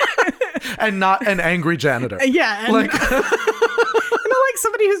 and not an angry janitor. Yeah. And, like, not like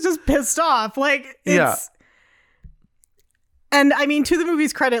somebody who's just pissed off. Like, it's... Yeah. And I mean, to the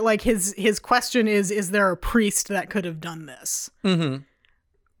movie's credit, like, his question is there a priest that could have done this? Mm-hmm.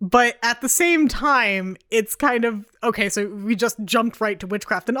 But at the same time, it's kind of, okay, so we just jumped right to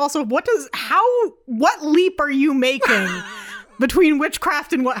witchcraft. And also, what leap are you making between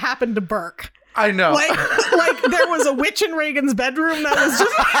witchcraft and what happened to Burke? I know. Like there was a witch in Reagan's bedroom that was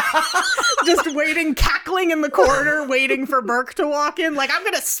just waiting, cackling in the corner, waiting for Burke to walk in. Like, I'm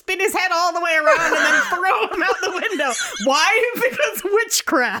gonna spin his head all the way around and then throw him out the window. Why? Because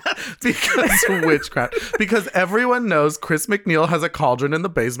witchcraft. Because witchcraft. Because everyone knows Chris McNeil has a cauldron in the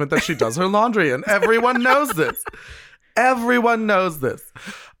basement that she does her laundry in. Everyone knows this. Everyone knows this.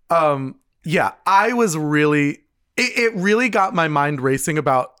 Yeah, I was really... It really got my mind racing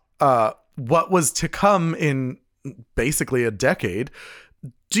about what was to come in basically a decade.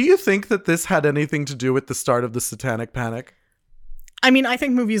 Do you think that this had anything to do with the start of the Satanic Panic? I mean, I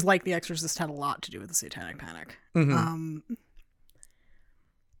think movies like The Exorcist had a lot to do with the Satanic Panic. Mm-hmm.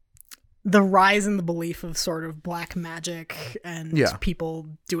 The rise in the belief of sort of black magic and people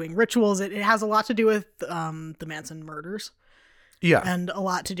doing rituals, it has a lot to do with the Manson murders. Yeah. And a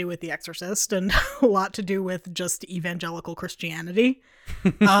lot to do with The Exorcist, and a lot to do with just evangelical Christianity.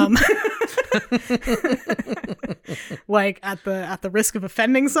 Like at the risk of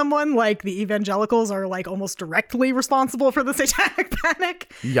offending someone, like the evangelicals are like almost directly responsible for the Satanic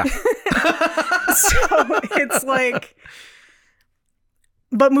Panic. Yeah. So it's like,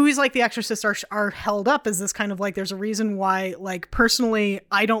 but movies like The Exorcist are held up as this kind of like, there's a reason why, like, personally,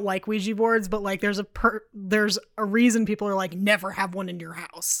 I don't like Ouija boards, but like there's a reason people are like, never have one in your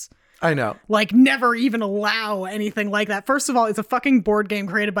house. I know. Like, never even allow anything like that. First of all, it's a fucking board game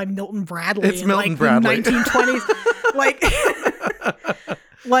created by Milton Bradley in Milton Bradley. The 1920s.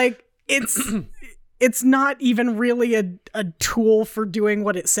 like it's not even really a tool for doing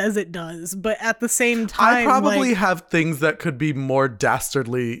what it says it does. But at the same time, I probably have things that could be more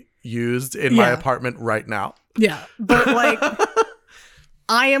dastardly used in my apartment right now. Yeah, but like...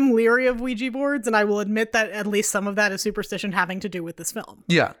 I am leery of Ouija boards, and I will admit that at least some of that is superstition having to do with this film.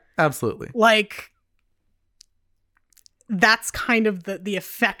 Yeah, absolutely. Like, that's kind of the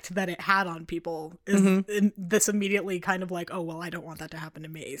effect that it had on people. Is this immediately kind of like, oh, well, I don't want that to happen to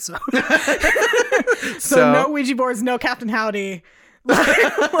me. So, so no Ouija boards, no Captain Howdy. Like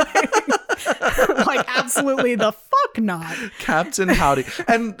absolutely the fuck not. Captain Howdy.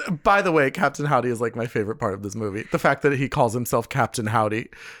 And by the way, Captain Howdy is like my favorite part of this movie. The fact that he calls himself Captain Howdy.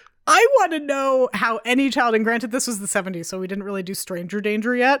 I want to know how any child, and granted this was the 70s, so we didn't really do Stranger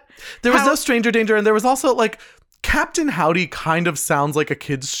Danger yet. There was no Stranger Danger, and there was also like Captain Howdy kind of sounds like a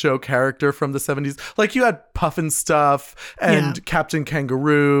kid's show character from the 70s. Like you had Puffin Stuff and Captain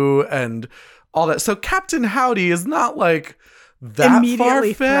Kangaroo and all that. So Captain Howdy is not like that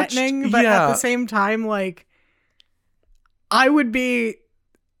immediately far-fetched. Threatening, but at the same time, like, I would be,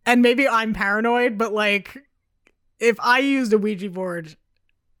 and maybe I'm paranoid, but like, if I used a Ouija board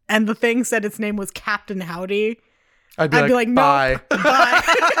and the thing said its name was Captain Howdy, I'd be like, bye. Nope, bye.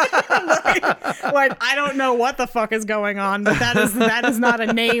 like, I don't know what the fuck is going on, but that is not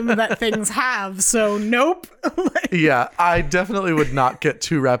a name that things have, so nope. Yeah, I definitely would not get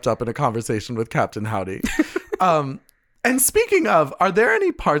too wrapped up in a conversation with Captain Howdy. And speaking of, are there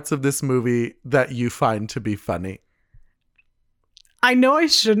any parts of this movie that you find to be funny? I know I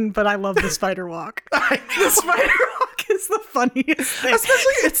shouldn't, but I love the spider walk. The spider walk is the funniest thing.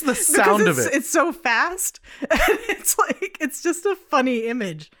 Especially it's the sound of it. It's so fast. And it's like, it's just a funny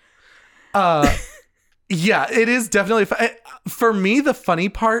image. Yeah, it is definitely for me the funny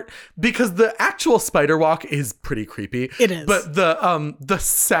part, because the actual spider walk is pretty creepy. It is, but the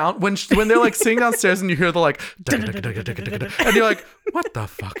sound when they're like sitting downstairs and you hear the like and you're like, what the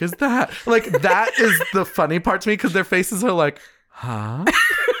fuck is that? Like that is the funny part to me, because their faces are like, huh?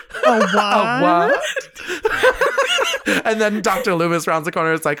 A what? And then Dr. Loomis rounds the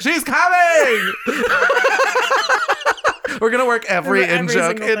corner. It's like, she's coming. We're gonna work every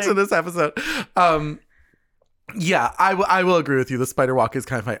in-joke into this episode. Yeah, I will agree with you. The spider walk is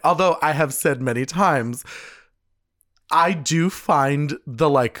kind of funny. Although I have said many times, I do find the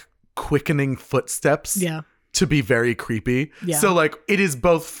like quickening footsteps to be very creepy. Yeah. So like it is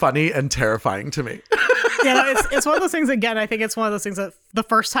both funny and terrifying to me. Yeah, no, it's one of those things, again, I think it's one of those things that the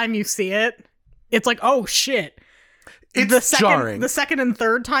first time you see it, it's like, oh shit. It's jarring. The second and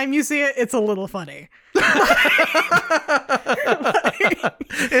third time you see it, it's a little funny.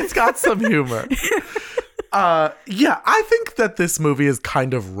 It's got some humor. Yeah, I think that this movie is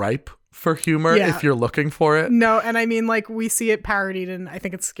kind of ripe for humor if you're looking for it. No, and I mean, like, we see it parodied in, I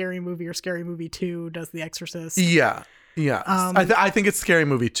think it's Scary Movie or Scary Movie 2 does The Exorcist. Yeah. Yeah. I think it's Scary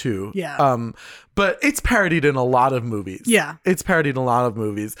Movie 2. Yeah. But it's parodied in a lot of movies. Yeah. It's parodied in a lot of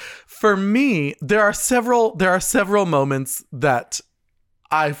movies. For me, there are several moments that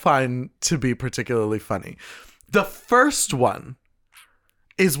I find to be particularly funny. The first one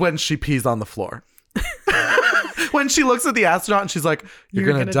is when she pees on the floor. when she looks at the astronaut and she's like, you're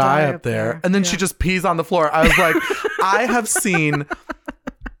gonna die up there. And then she just pees on the floor. I was like,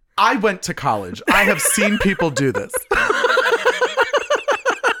 I went to college. I have seen people do this.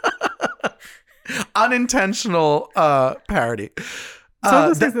 Unintentional parody.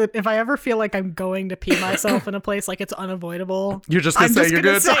 So that if I ever feel like I'm going to pee myself in a place, like it's unavoidable, you're just gonna say you're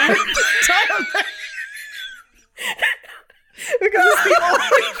gonna die. Because it's the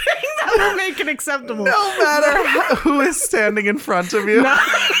only thing that will make it acceptable. No matter who is standing in front of you. No.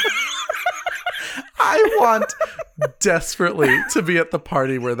 I want desperately to be at the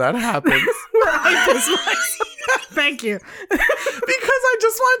party where that happens. Thank you. Because I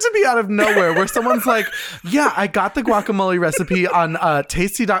just want it to be out of nowhere where someone's like, yeah, I got the guacamole recipe on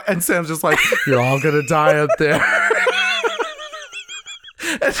Tasty Doc, and Sam's just like, you're all gonna die up there.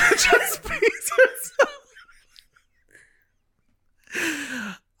 And it just pees yourself.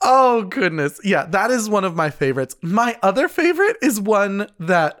 Oh goodness. Yeah, that is one of my favorites. My other favorite is one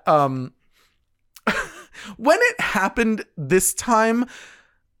that when it happened this time,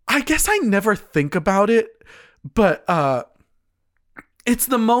 I guess I never think about it, but it's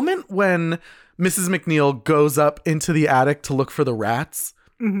the moment when Mrs. McNeil goes up into the attic to look for the rats,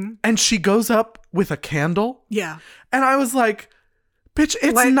 and she goes up with a candle. Yeah. And I was like, bitch,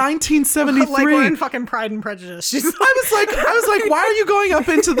 it's 1973. Like we're in fucking Pride and Prejudice. I was like, why are you going up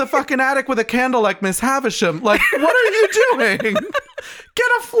into the fucking attic with a candle like Miss Havisham? Like, what are you doing?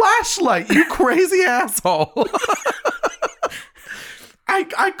 Get a flashlight, you crazy asshole.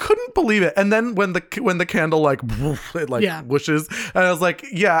 I couldn't believe it. And then when the candle whooshes, and I was like,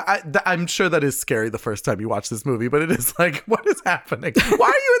 yeah, I'm sure that is scary the first time you watch this movie, but it is like, what is happening? Why are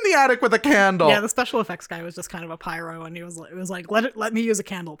you in the attic with a candle? Yeah, the special effects guy was just kind of a pyro, and it was like, let me use a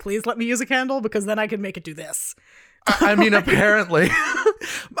candle, please. Let me use a candle because then I can make it do this. I mean, apparently,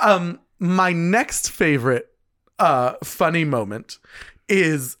 my next favorite funny moment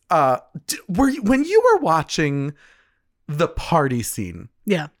is when you were watching the party scene.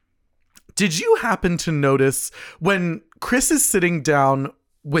 Yeah. Did you happen to notice when Chris is sitting down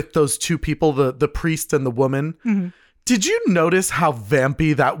with those two people, the priest and the woman? Mm-hmm. Did you notice how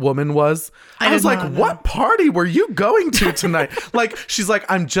vampy that woman was? I was like, what party were you going to tonight? Like, she's like,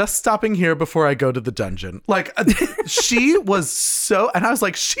 I'm just stopping here before I go to the dungeon. Like, she was so, and I was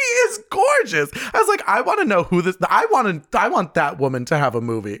like, she is gorgeous. I was like, I want to know who this, I want that woman to have a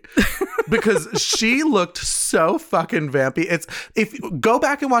movie because she looked so fucking vampy. If go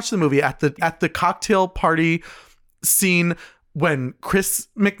back and watch the movie at the cocktail party scene when Chris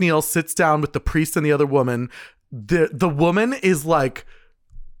McNeil sits down with the priest and the other woman. The woman is like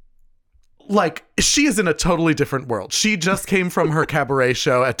she is in a totally different world. She just came from her cabaret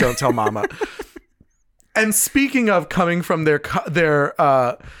show at Don't Tell Mama. And speaking of coming from their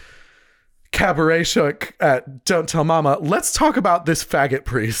cabaret show at Don't Tell Mama, let's talk about this faggot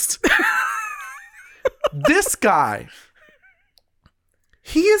priest. This guy,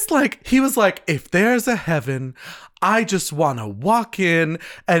 he was like, if there's a heaven, I just want to walk in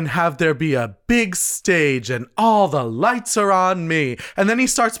and have there be a big stage and all the lights are on me. And then he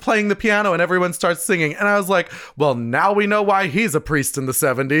starts playing the piano and everyone starts singing. And I was like, well, now we know why he's a priest in the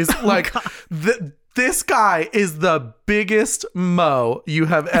 70s. This guy is the biggest mo you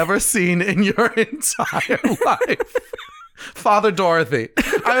have ever seen in your entire life. Father Dorothy.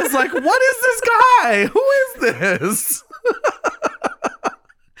 I was like, what is this guy? Who is this?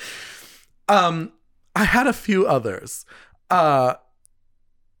 I had a few others. Let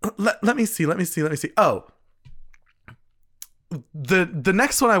me see. Oh, the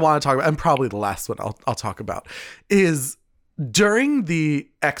next one I want to talk about, and probably the last one I'll talk about, is during the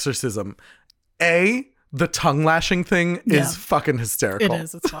exorcism. The tongue lashing thing is fucking hysterical. It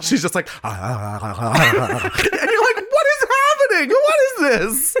is. It's funny. She's just like, and you're like, what is happening? What is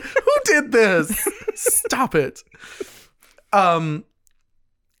this? Who did this? Stop it.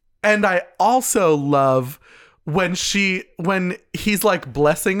 And I also love when he's like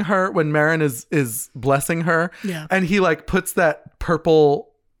blessing her, when Marin is blessing her, and he like puts that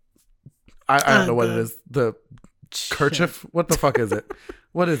purple, I don't know what it is, the kerchief. What the fuck is it?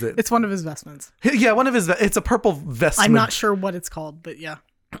 What is it? It's one of his vestments. Yeah, it's a purple vestment. I'm not sure what it's called, but yeah.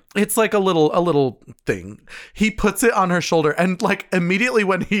 It's like a little thing. He puts it on her shoulder, and like immediately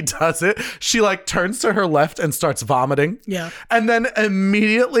when he does it, she like turns to her left and starts vomiting. Yeah. And then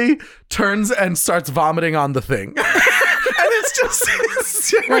immediately turns and starts vomiting on the thing. And it's just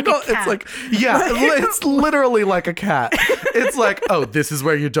hysterical. Like a cat. It's like, yeah, it's literally like a cat. It's like, oh, this is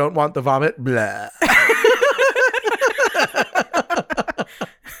where you don't want the vomit. Blah.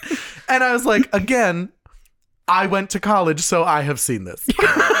 And I was like, again, I went to college, so I have seen this.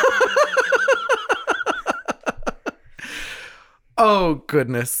 Oh,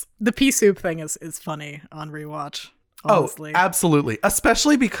 goodness. The pea soup thing is funny on rewatch, honestly. Oh, absolutely.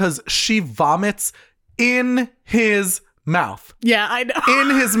 Especially because she vomits in his mouth. Yeah, I know.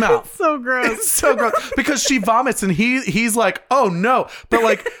 In his mouth. It's so gross. It's so gross. Because she vomits and he's like, oh no. But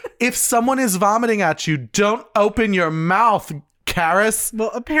like, if someone is vomiting at you, don't open your mouth, Karis.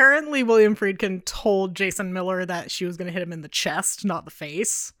 Well, apparently William Friedkin told Jason Miller that she was going to hit him in the chest, not the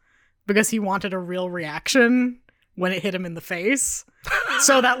face, because he wanted a real reaction when it hit him in the face.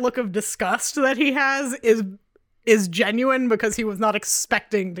 So that look of disgust that he has is genuine because he was not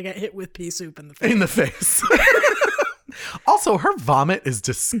expecting to get hit with pea soup in the face. In the face. Also, her vomit is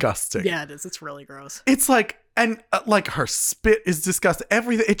disgusting. Yeah, it is. It's really gross. It's like, and like her spit is disgusting.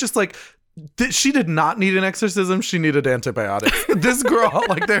 Everything. It just like, she did not need an exorcism. She needed antibiotics. This girl,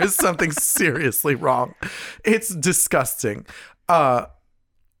 like, there is something seriously wrong. It's disgusting. Yeah,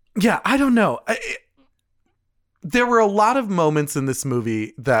 I don't know. There were a lot of moments in this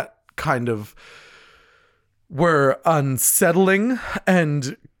movie that kind of were unsettling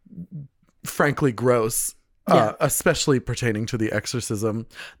and frankly gross, especially pertaining to the exorcism.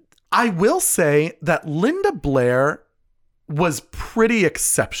 I will say that Linda Blair was pretty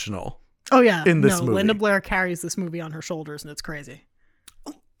exceptional. Oh, yeah. In this movie. Linda Blair carries this movie on her shoulders, and it's crazy.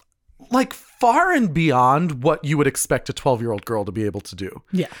 Like, far and beyond what you would expect a 12-year-old girl to be able to do.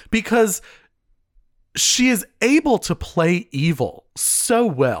 Yeah. Because she is able to play evil so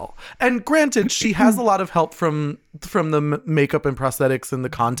well. And granted, she has a lot of help from the makeup and prosthetics and the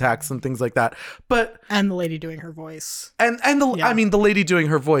contacts and things like that. But and the lady doing her voice. And the I mean, the lady doing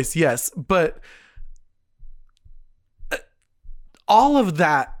her voice, yes, but all of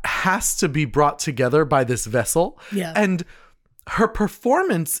that has to be brought together by this vessel. Yeah. And her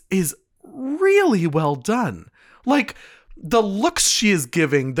performance is really well done. Like, the looks she is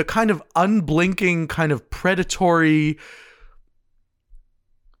giving, the kind of unblinking, kind of predatory,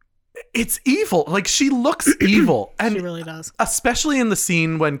 it's evil. Like, she looks evil. And she really does. Especially especially in the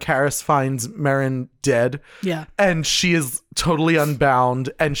scene when Karis finds Merrin dead. Yeah. And she is totally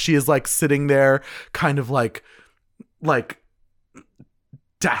unbound, and she is like sitting there kind of like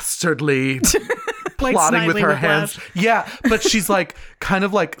dastardly Like plotting with snidely her whiplash. hands. Yeah, but she's like kind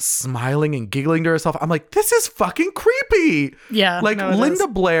of like smiling and giggling to herself. I'm like, this is fucking creepy. Yeah. Like, no, it Linda is.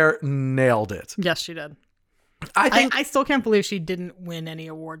 Blair nailed it. Yes, she did. I think I still can't believe she didn't win any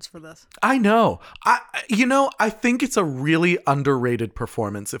awards for this. I know. I think it's a really underrated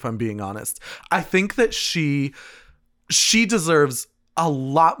performance, if I'm being honest. I think that she deserves a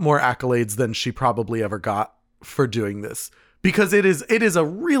lot more accolades than she probably ever got for doing this. Because it is a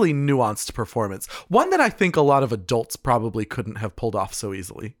really nuanced performance. One that I think a lot of adults probably couldn't have pulled off so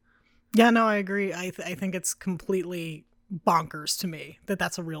easily. Yeah, no, I agree. I think it's completely bonkers to me that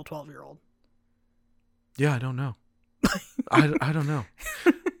that's a real 12-year-old. Yeah, I don't know. I don't know.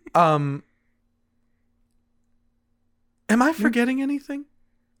 Am I forgetting anything?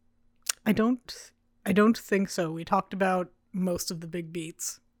 I don't think so. We talked about most of the big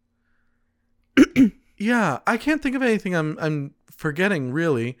beats. Yeah, I can't think of anything I'm forgetting,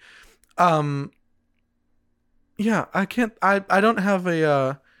 really. Yeah, I can't. I don't have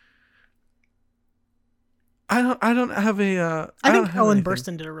a. I don't have a. I think Ellen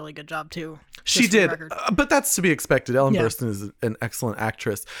Burstyn did a really good job too. She did, but that's to be expected. Ellen Burstyn is an excellent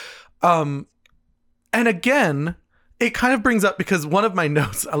actress. And again, it kind of brings up, because one of my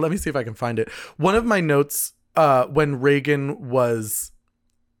notes. Let me see if I can find it. One of my notes when Regan was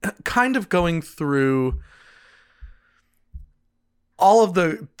kind of going through all of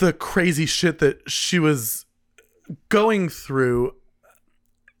the crazy shit that she was going through,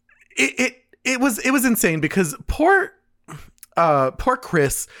 it was insane, because poor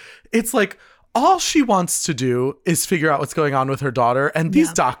Chris, it's like all she wants to do is figure out what's going on with her daughter, and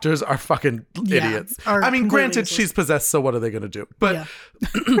these doctors are fucking idiots. I mean, granted, she's possessed, so what are they going to do? But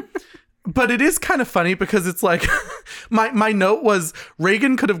But it is kind of funny, because it's like, my note was,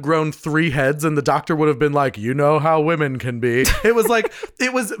 Regan could have grown 3 heads and the doctor would have been like, you know how women can be. It was like,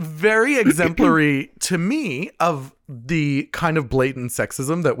 it was very exemplary to me of the kind of blatant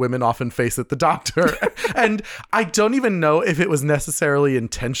sexism that women often face at the doctor. And I don't even know if it was necessarily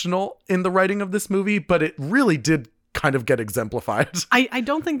intentional in the writing of this movie, but it really did kind of get exemplified. I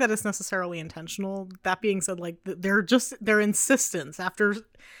don't think that it's necessarily intentional. That being said, like, their insistence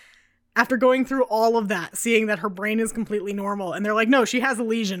after going through all of that, seeing that her brain is completely normal, and they're like, no, she has a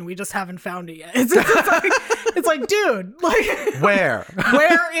lesion, we just haven't found it yet. It's like, dude, like, where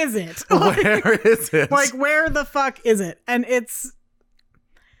is it? Where is it? Like, where the fuck is it? And it's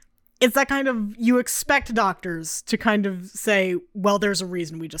that kind of, you expect doctors to kind of say, well, there's a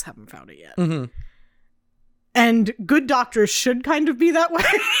reason, we just haven't found it yet. Mm-hmm. And good doctors should kind of be that way.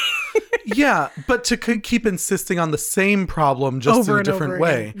 Yeah, but to keep insisting on the same problem just Over in a and different over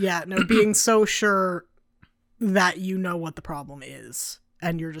way. again. Yeah, no, being so sure that you know what the problem is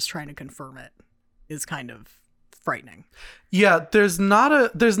and you're just trying to confirm it is kind of frightening. Yeah, there's not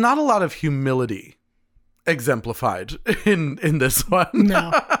a lot of humility exemplified in this one.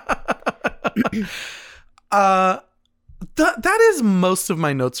 No. That is most of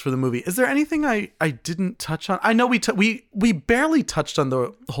my notes for the movie. Is there anything I didn't touch on? I know we barely touched on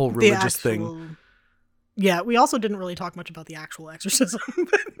the whole religious thing. Yeah, we also didn't really talk much about the actual exorcism.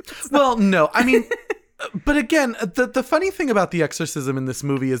 Well, no, I mean, but again, the funny thing about the exorcism in this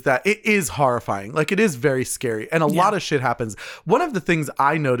movie is that it is horrifying. Like, it is very scary, and a lot of shit happens. One of the things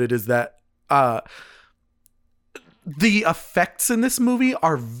I noted is that the effects in this movie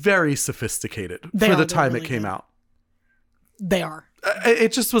are very sophisticated for the time it came out. They are.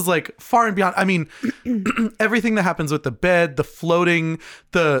 It just was like far and beyond. I mean, everything that happens with the bed, the floating,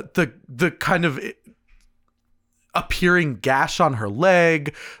 the kind of appearing gash on her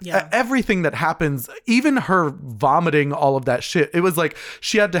leg, everything that happens, even her vomiting all of that shit. It was like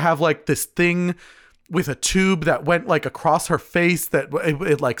she had to have like this thing with a tube that went like across her face that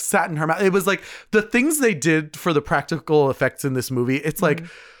it like sat in her mouth. It was like the things they did for the practical effects in this movie. It's like,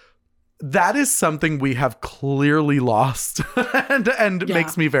 that is something we have clearly lost and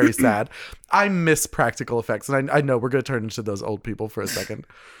makes me very sad. I miss practical effects. And I know we're going to turn into those old people for a second.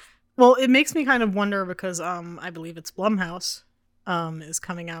 Well, it makes me kind of wonder because I believe it's Blumhouse is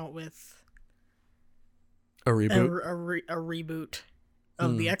coming out with a reboot, a reboot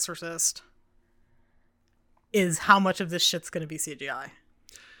of The Exorcist. Is how much of this shit's going to be CGI?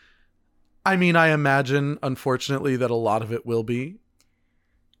 I mean, I imagine, unfortunately, that a lot of it will be.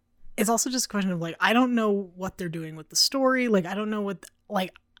 It's also just a question of like, I don't know what they're doing with the story. Like, I don't know what,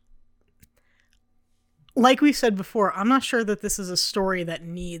 like we said before, I'm not sure that this is a story that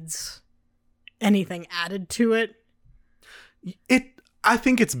needs anything added to it. I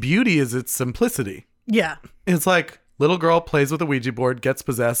think its beauty is its simplicity. Yeah. It's like, little girl plays with a Ouija board, gets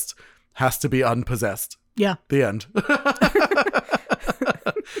possessed, has to be unpossessed. Yeah. The end.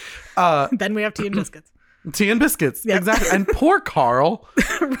 Then we have tea and biscuits. Tea and biscuits. Yep. Exactly. And poor Carl.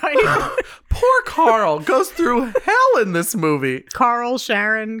 Right. Poor Carl goes through hell in this movie.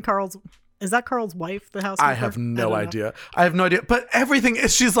 Is that Carl's wife, the housekeeper? I have no idea. I have no idea. But everything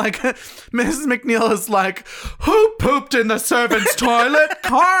is, she's like, Mrs. McNeil is like, who pooped in the servant's toilet?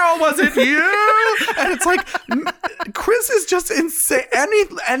 Carl, was it you? And it's like, Chris is just insane.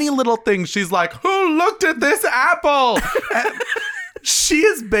 Any little thing, she's like, who looked at this apple? And she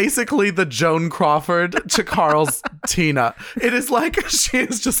is basically the Joan Crawford to Carl's Tina. It is like, she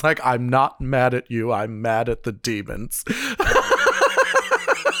is just like, I'm not mad at you. I'm mad at the demons.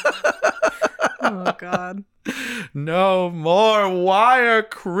 Oh, God. No more wire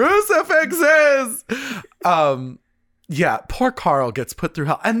crucifixes. Yeah, poor Carl gets put through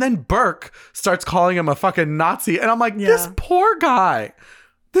hell. And then Burke starts calling him a fucking Nazi. And I'm like, this poor guy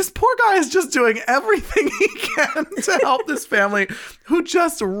is just doing everything he can to help this family who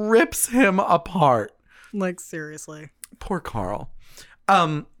just rips him apart. Like, seriously. Poor Carl.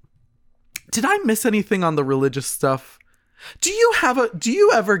 Did I miss anything on the religious stuff? Do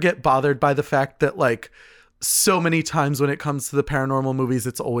you ever get bothered by the fact that like so many times when it comes to the paranormal movies,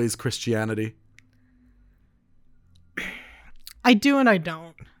 it's always Christianity? I do and I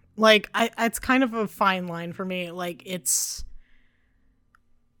don't. Like, it's kind of a fine line for me. Like,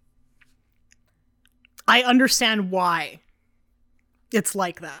 I understand why it's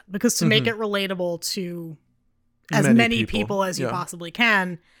like that. Because to make it relatable to as many people as you possibly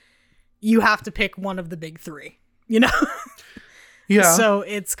can, you have to pick one of the big three, you know? Yeah. So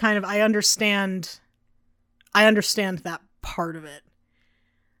it's kind of, I understand that part of it.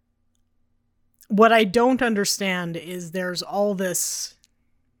 What I don't understand is there's all this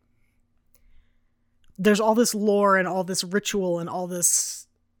lore and all this ritual and all this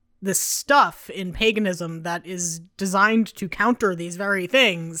stuff in paganism that is designed to counter these very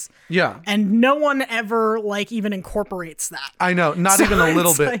things. Yeah. And no one ever like even incorporates that. I know, not even a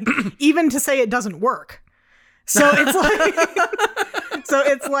little bit. Like, even to say it doesn't work. So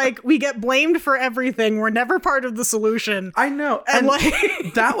it's like we get blamed for everything. We're never part of the solution. I know. And like,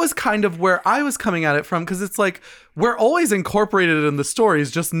 that was kind of where I was coming at it from, because it's like we're always incorporated in the stories,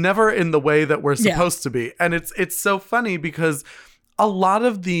 just never in the way that we're supposed to be. And it's so funny because a lot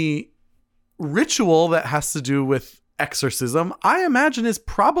of the ritual that has to do with exorcism, I imagine, is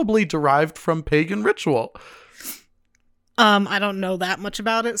probably derived from pagan ritual. I don't know that much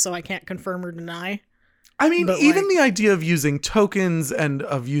about it, so I can't confirm or deny. I mean, even the idea of using tokens and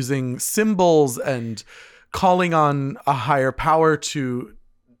of using symbols and calling on a higher power to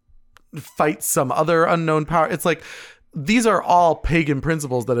fight some other unknown power. It's like, these are all pagan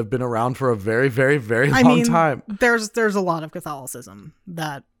principles that have been around for a very, very, very long time. There's a lot of Catholicism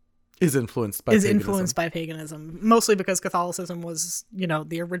that is influenced by paganism, mostly because Catholicism was,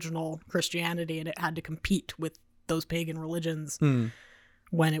 the original Christianity, and it had to compete with those pagan religions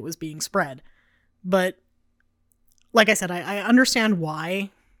when it was being spread. But like I said, I understand why.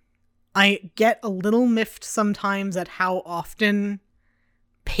 I get a little miffed sometimes at how often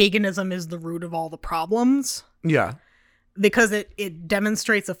paganism is the root of all the problems. Yeah. Because it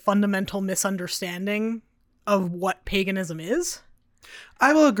demonstrates a fundamental misunderstanding of what paganism is.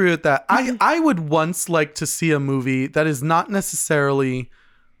 I will agree with that. I would once like to see a movie that is not necessarily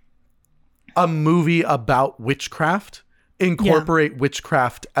a movie about witchcraft, incorporate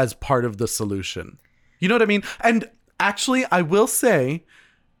witchcraft as part of the solution. You know what I mean? And actually, I will say,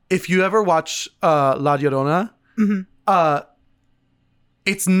 if you ever watch La Llorona,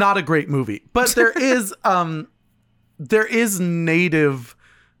 it's not a great movie, but there is native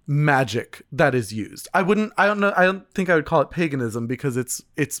magic that is used. I don't think I would call it paganism, because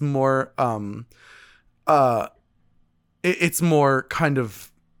it's more it's more kind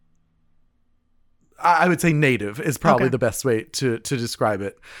of, I would say native is probably the best way to describe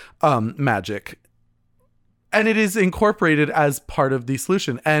it. Magic. And it is incorporated as part of the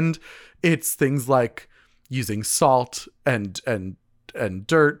solution. And it's things like using salt and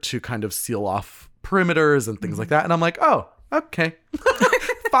dirt to kind of seal off perimeters and things like that. And I'm like, oh, okay.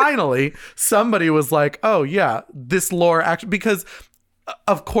 Finally, somebody was like, oh yeah, this lore actually, because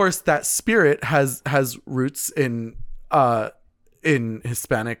of course that spirit has roots in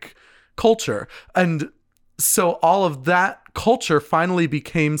Hispanic culture. And so all of that culture finally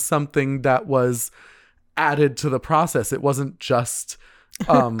became something that was added to the process. It wasn't just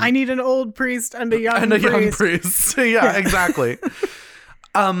I need an old priest and a young priest. Yeah, exactly.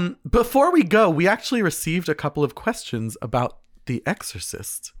 Before we go, we actually received a couple of questions about The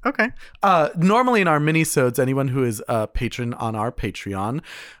Exorcist. Okay. Normally in our minisodes, anyone who is a patron on our Patreon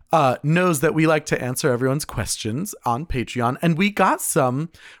knows that we like to answer everyone's questions on Patreon, and we got some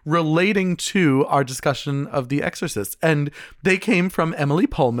relating to our discussion of The Exorcist, and they came from Emily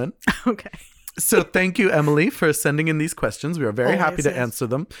Pullman. Okay. So thank you, Emily, for sending in these questions. We are very happy to answer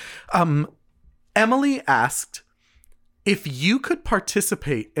them. Emily asked, if you could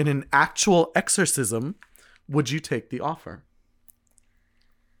participate in an actual exorcism, would you take the offer?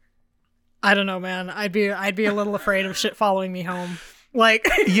 I don't know, man. I'd be a little afraid of shit following me home. Like,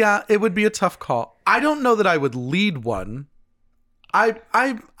 yeah, it would be a tough call. I don't know that I would lead one.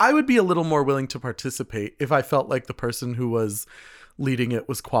 I would be a little more willing to participate if I felt like the person who was leading it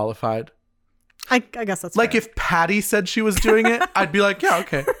was qualified. I guess that's like fair. If Patty said she was doing it, I'd be like, yeah,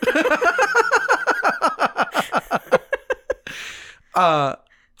 okay.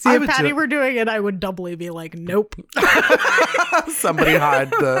 See, if Patty were doing it, I would doubly be like, nope. Somebody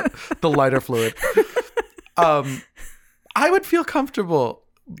hide the lighter fluid. I would feel comfortable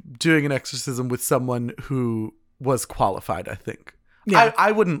doing an exorcism with someone who was qualified, I think. Yeah.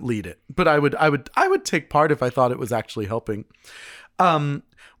 I wouldn't lead it, but I would take part if I thought it was actually helping.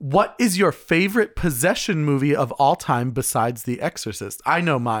 What is your favorite possession movie of all time besides The Exorcist? I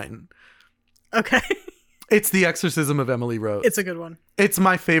know mine. Okay. It's The Exorcism of Emily Rose. It's a good one. It's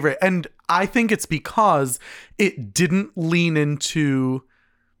my favorite. And I think it's because it didn't lean into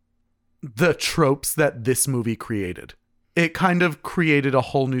the tropes that this movie created. It kind of created a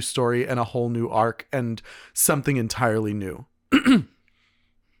whole new story and a whole new arc and something entirely new.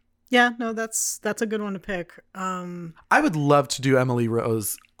 Yeah, no, that's a good one to pick. I would love to do Emily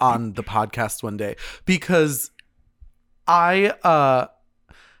Rose on the podcast one day, because I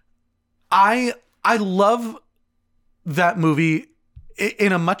love that movie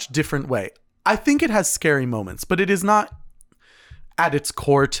in a much different way. I think it has scary moments, but it is not at its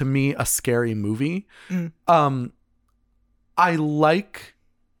core to me a scary movie. I like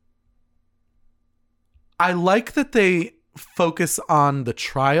that they focus on the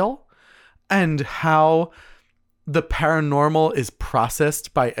trial and how the paranormal is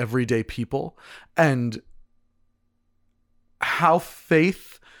processed by everyday people, and how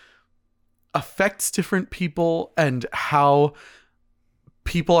faith affects different people, and how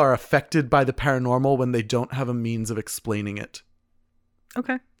people are affected by the paranormal when they don't have a means of explaining it.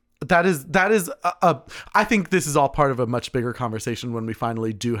 Okay. That is I think this is all part of a much bigger conversation when we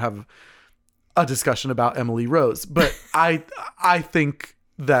finally do have a discussion about Emily Rose. But I think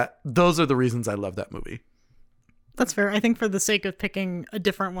that those are the reasons I love that movie. That's fair. I think for the sake of picking a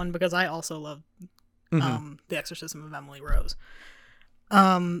different one, because I also love The Exorcism of Emily Rose.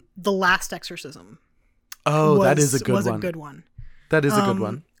 The Last Exorcism. Oh, that is a good was one. a good one. That is a good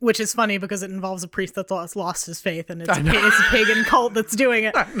one. Which is funny because it involves a priest that lost his faith, and it's a pagan cult that's doing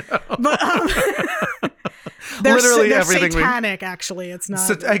it. I know. But they're Literally everything satanic, actually. It's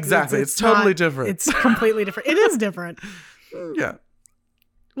not. Exactly. It's totally different. It's completely different. It is different. Yeah.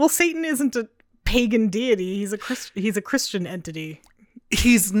 Well, Satan isn't a pagan deity. He's a Christian entity.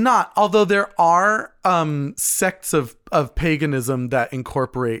 He's not, although there are sects of paganism that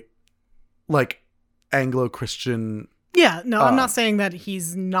incorporate like Anglo-Christian. Yeah, no, I'm not saying that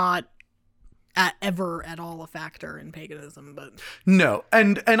he's not ever at all a factor in paganism, but No,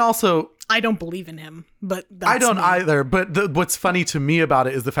 and also I don't believe in him, but I don't me. either. But what's funny to me about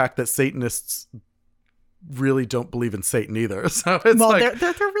it is the fact that Satanists really don't believe in Satan either. So it's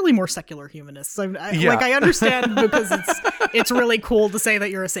they're really more secular humanists. Like I understand because it's really cool to say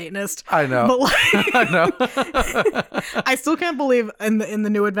that you're a Satanist. I know, but like, I know. I still can't believe in the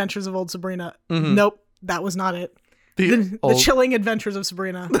New Adventures of Old Sabrina. Mm-hmm. Nope, that was not it. The Chilling Adventures of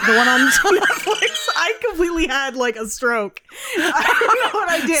Sabrina, the one on Netflix. I completely had like a stroke. I don't know what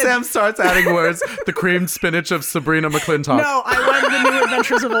I did. Sam starts adding words. The creamed spinach of Sabrina McClintock. No, I went The New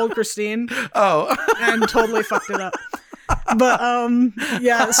Adventures of Old Christine. Oh, and totally fucked it up. But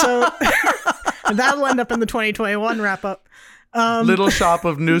yeah, so that'll end up in the 2021 wrap up. Little Shop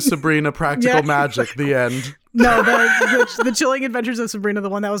of New Sabrina Practical Magic. The end. No, the Chilling Adventures of Sabrina, the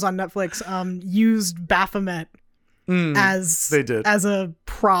one that was on Netflix, used Baphomet as a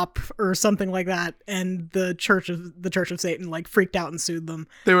prop or something like that, and the Church of Satan like freaked out and sued them.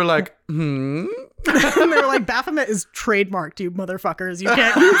 They were like, and they were like, Baphomet is trademarked, you motherfuckers, you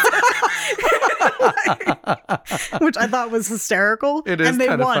can't use it. Which I thought was hysterical. It is, and they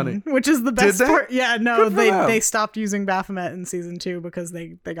won, funny. Which is the best part. Yeah, no, they stopped using Baphomet in season 2 because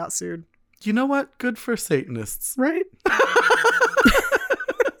they got sued. You know what? Good for Satanists, right?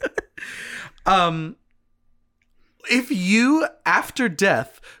 If you, after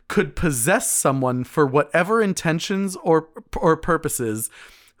death, could possess someone for whatever intentions or purposes,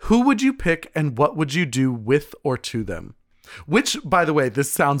 who would you pick and what would you do with or to them? Which, by the way, this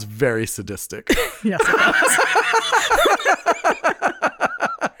sounds very sadistic. Yes, it does.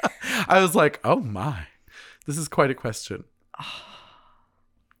 I was like, oh my, this is quite a question.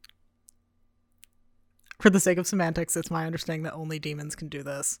 For the sake of semantics, it's my understanding that only demons can do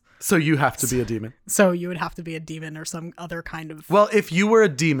this. So you have to be a demon. So you would have to be a demon or some other kind of Well, if you were a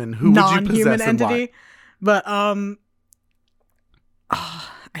demon, who would you possess non-human and entity? why? But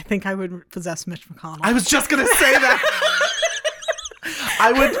I think I would possess Mitch McConnell. I was just gonna say that.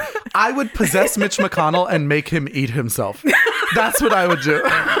 I would possess Mitch McConnell and make him eat himself. That's what I would do.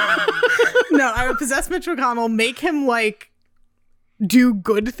 No, I would possess Mitch McConnell, make him like do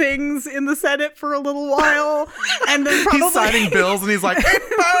good things in the Senate for a little while, and then probably he's signing bills and he's like, it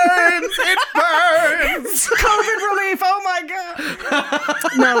burns, it burns. COVID relief, oh my god.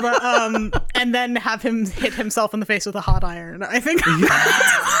 No, but and then have him hit himself in the face with a hot iron. I think.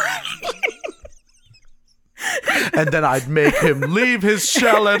 And then I'd make him leave his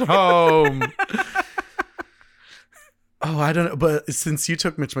shell at home. Oh, I don't know. But since you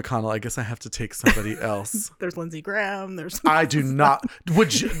took Mitch McConnell, I guess I have to take somebody else. There's Lindsey Graham. I do not.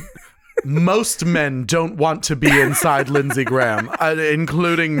 Most men don't want to be inside Lindsey Graham,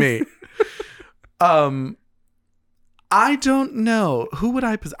 including me. I don't know. Who would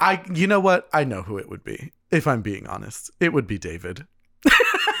I possess? You know what? I know who it would be. If I'm being honest, it would be David.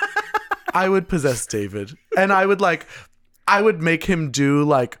 I would possess David, and I would make him do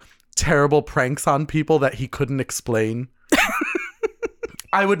like terrible pranks on people that he couldn't explain.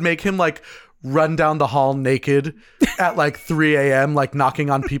 I would make him like run down the hall naked at like 3 a.m. like knocking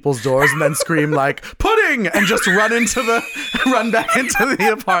on people's doors and then scream like pudding and just run back into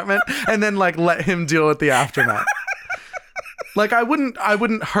the apartment and then like let him deal with the aftermath. Like I wouldn't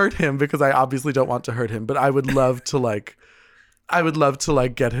hurt him because I obviously don't want to hurt him, but I would love to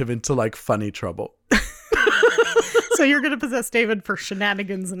get him into like funny trouble. So you're going to possess David for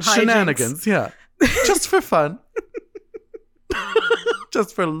shenanigans and hijinks. Shenanigans, yeah. Just for fun.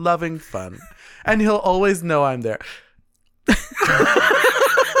 Just for loving fun. And he'll always know I'm there.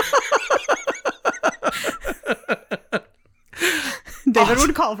 David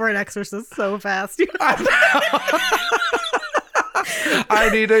would call for an exorcist so fast. I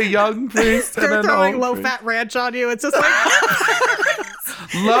need a young priest and They're an throwing old low-fat ranch on you. It's just like...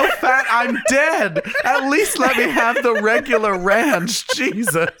 Low fat, I'm dead. At least let me have the regular ranch.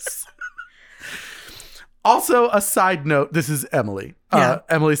 Jesus. Also, a side note. This is Emily. Yeah.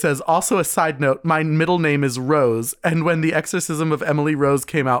 Emily says, also a side note, my middle name is Rose. And when The Exorcism of Emily Rose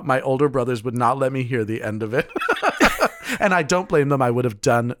came out, my older brothers would not let me hear the end of it. And I don't blame them. I would have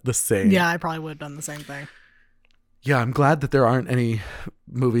done the same. Yeah, I probably would have done the same thing. Yeah, I'm glad that there aren't any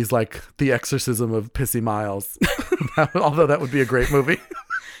movies like The Exorcism of Pissy Miles. Although that would be a great movie.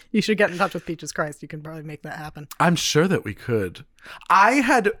 You should get in touch with Peaches Christ. You can probably make that happen. I'm sure that we could. I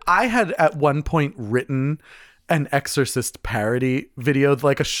had at one point written an Exorcist parody video,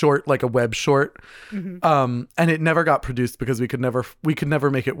 like a web short. And it never got produced because we could never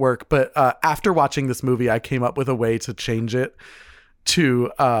make it work. But after watching this movie, I came up with a way to change it to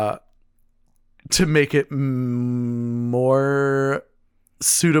make it more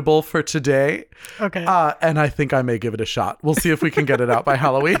suitable for today. Okay. And I think I may give it a shot. We'll see if we can get it out by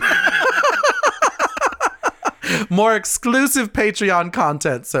Halloween. More exclusive Patreon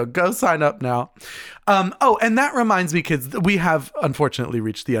content. So go sign up now. And that reminds me, kids, we have unfortunately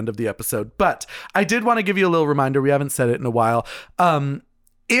reached the end of the episode, but I did want to give you a little reminder. We haven't said it in a while.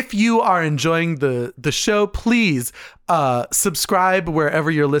 If you are enjoying the show, please subscribe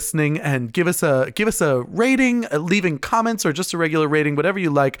wherever you're listening and give us a rating, leaving comments or just a regular rating, whatever you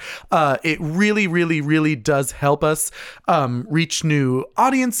like. It really, really, really does help us reach new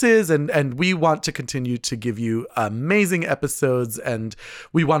audiences, and we want to continue to give you amazing episodes, and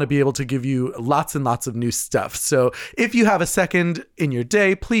we want to be able to give you lots and lots of new stuff. So if you have a second in your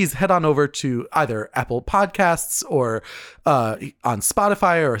day, please head on over to either Apple Podcasts or on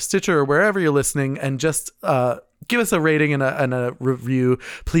Spotify or Stitcher or wherever you're listening, and just give us a rating and a review.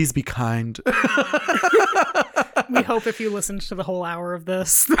 Please be kind. We hope if you listened to the whole hour of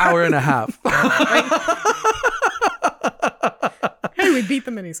this. Hour and a half. Hey, we beat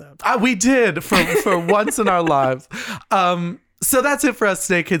the minisode. We did for once in our lives. So that's it for us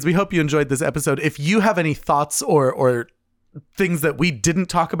today, kids. We hope you enjoyed this episode. If you have any thoughts or things that we didn't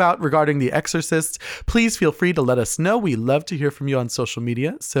talk about regarding The Exorcist, please feel free to let us know. We love to hear from you on social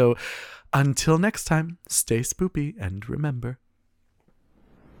media. So until next time, stay spoopy and remember.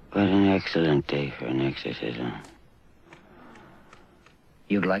 What an excellent day for an exorcism.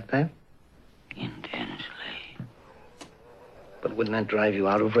 You'd like that? Intensely. But wouldn't that drive you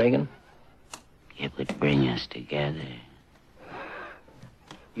out of Reagan? It would bring us together.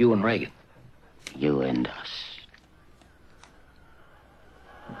 You and Reagan? You and us.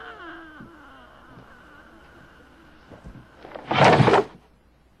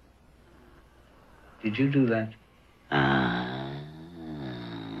 Did you do that?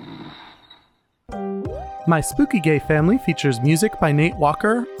 My Spooky Gay Family features music by Nate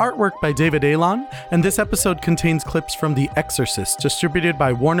Walker, artwork by David Alon, and this episode contains clips from The Exorcist, distributed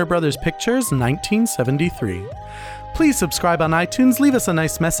by Warner Brothers Pictures, 1973. Please subscribe on iTunes, leave us a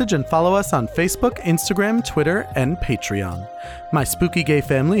nice message, and follow us on Facebook, Instagram, Twitter, and Patreon. My Spooky Gay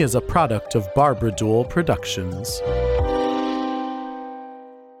Family is a product of Barbara Duel Productions.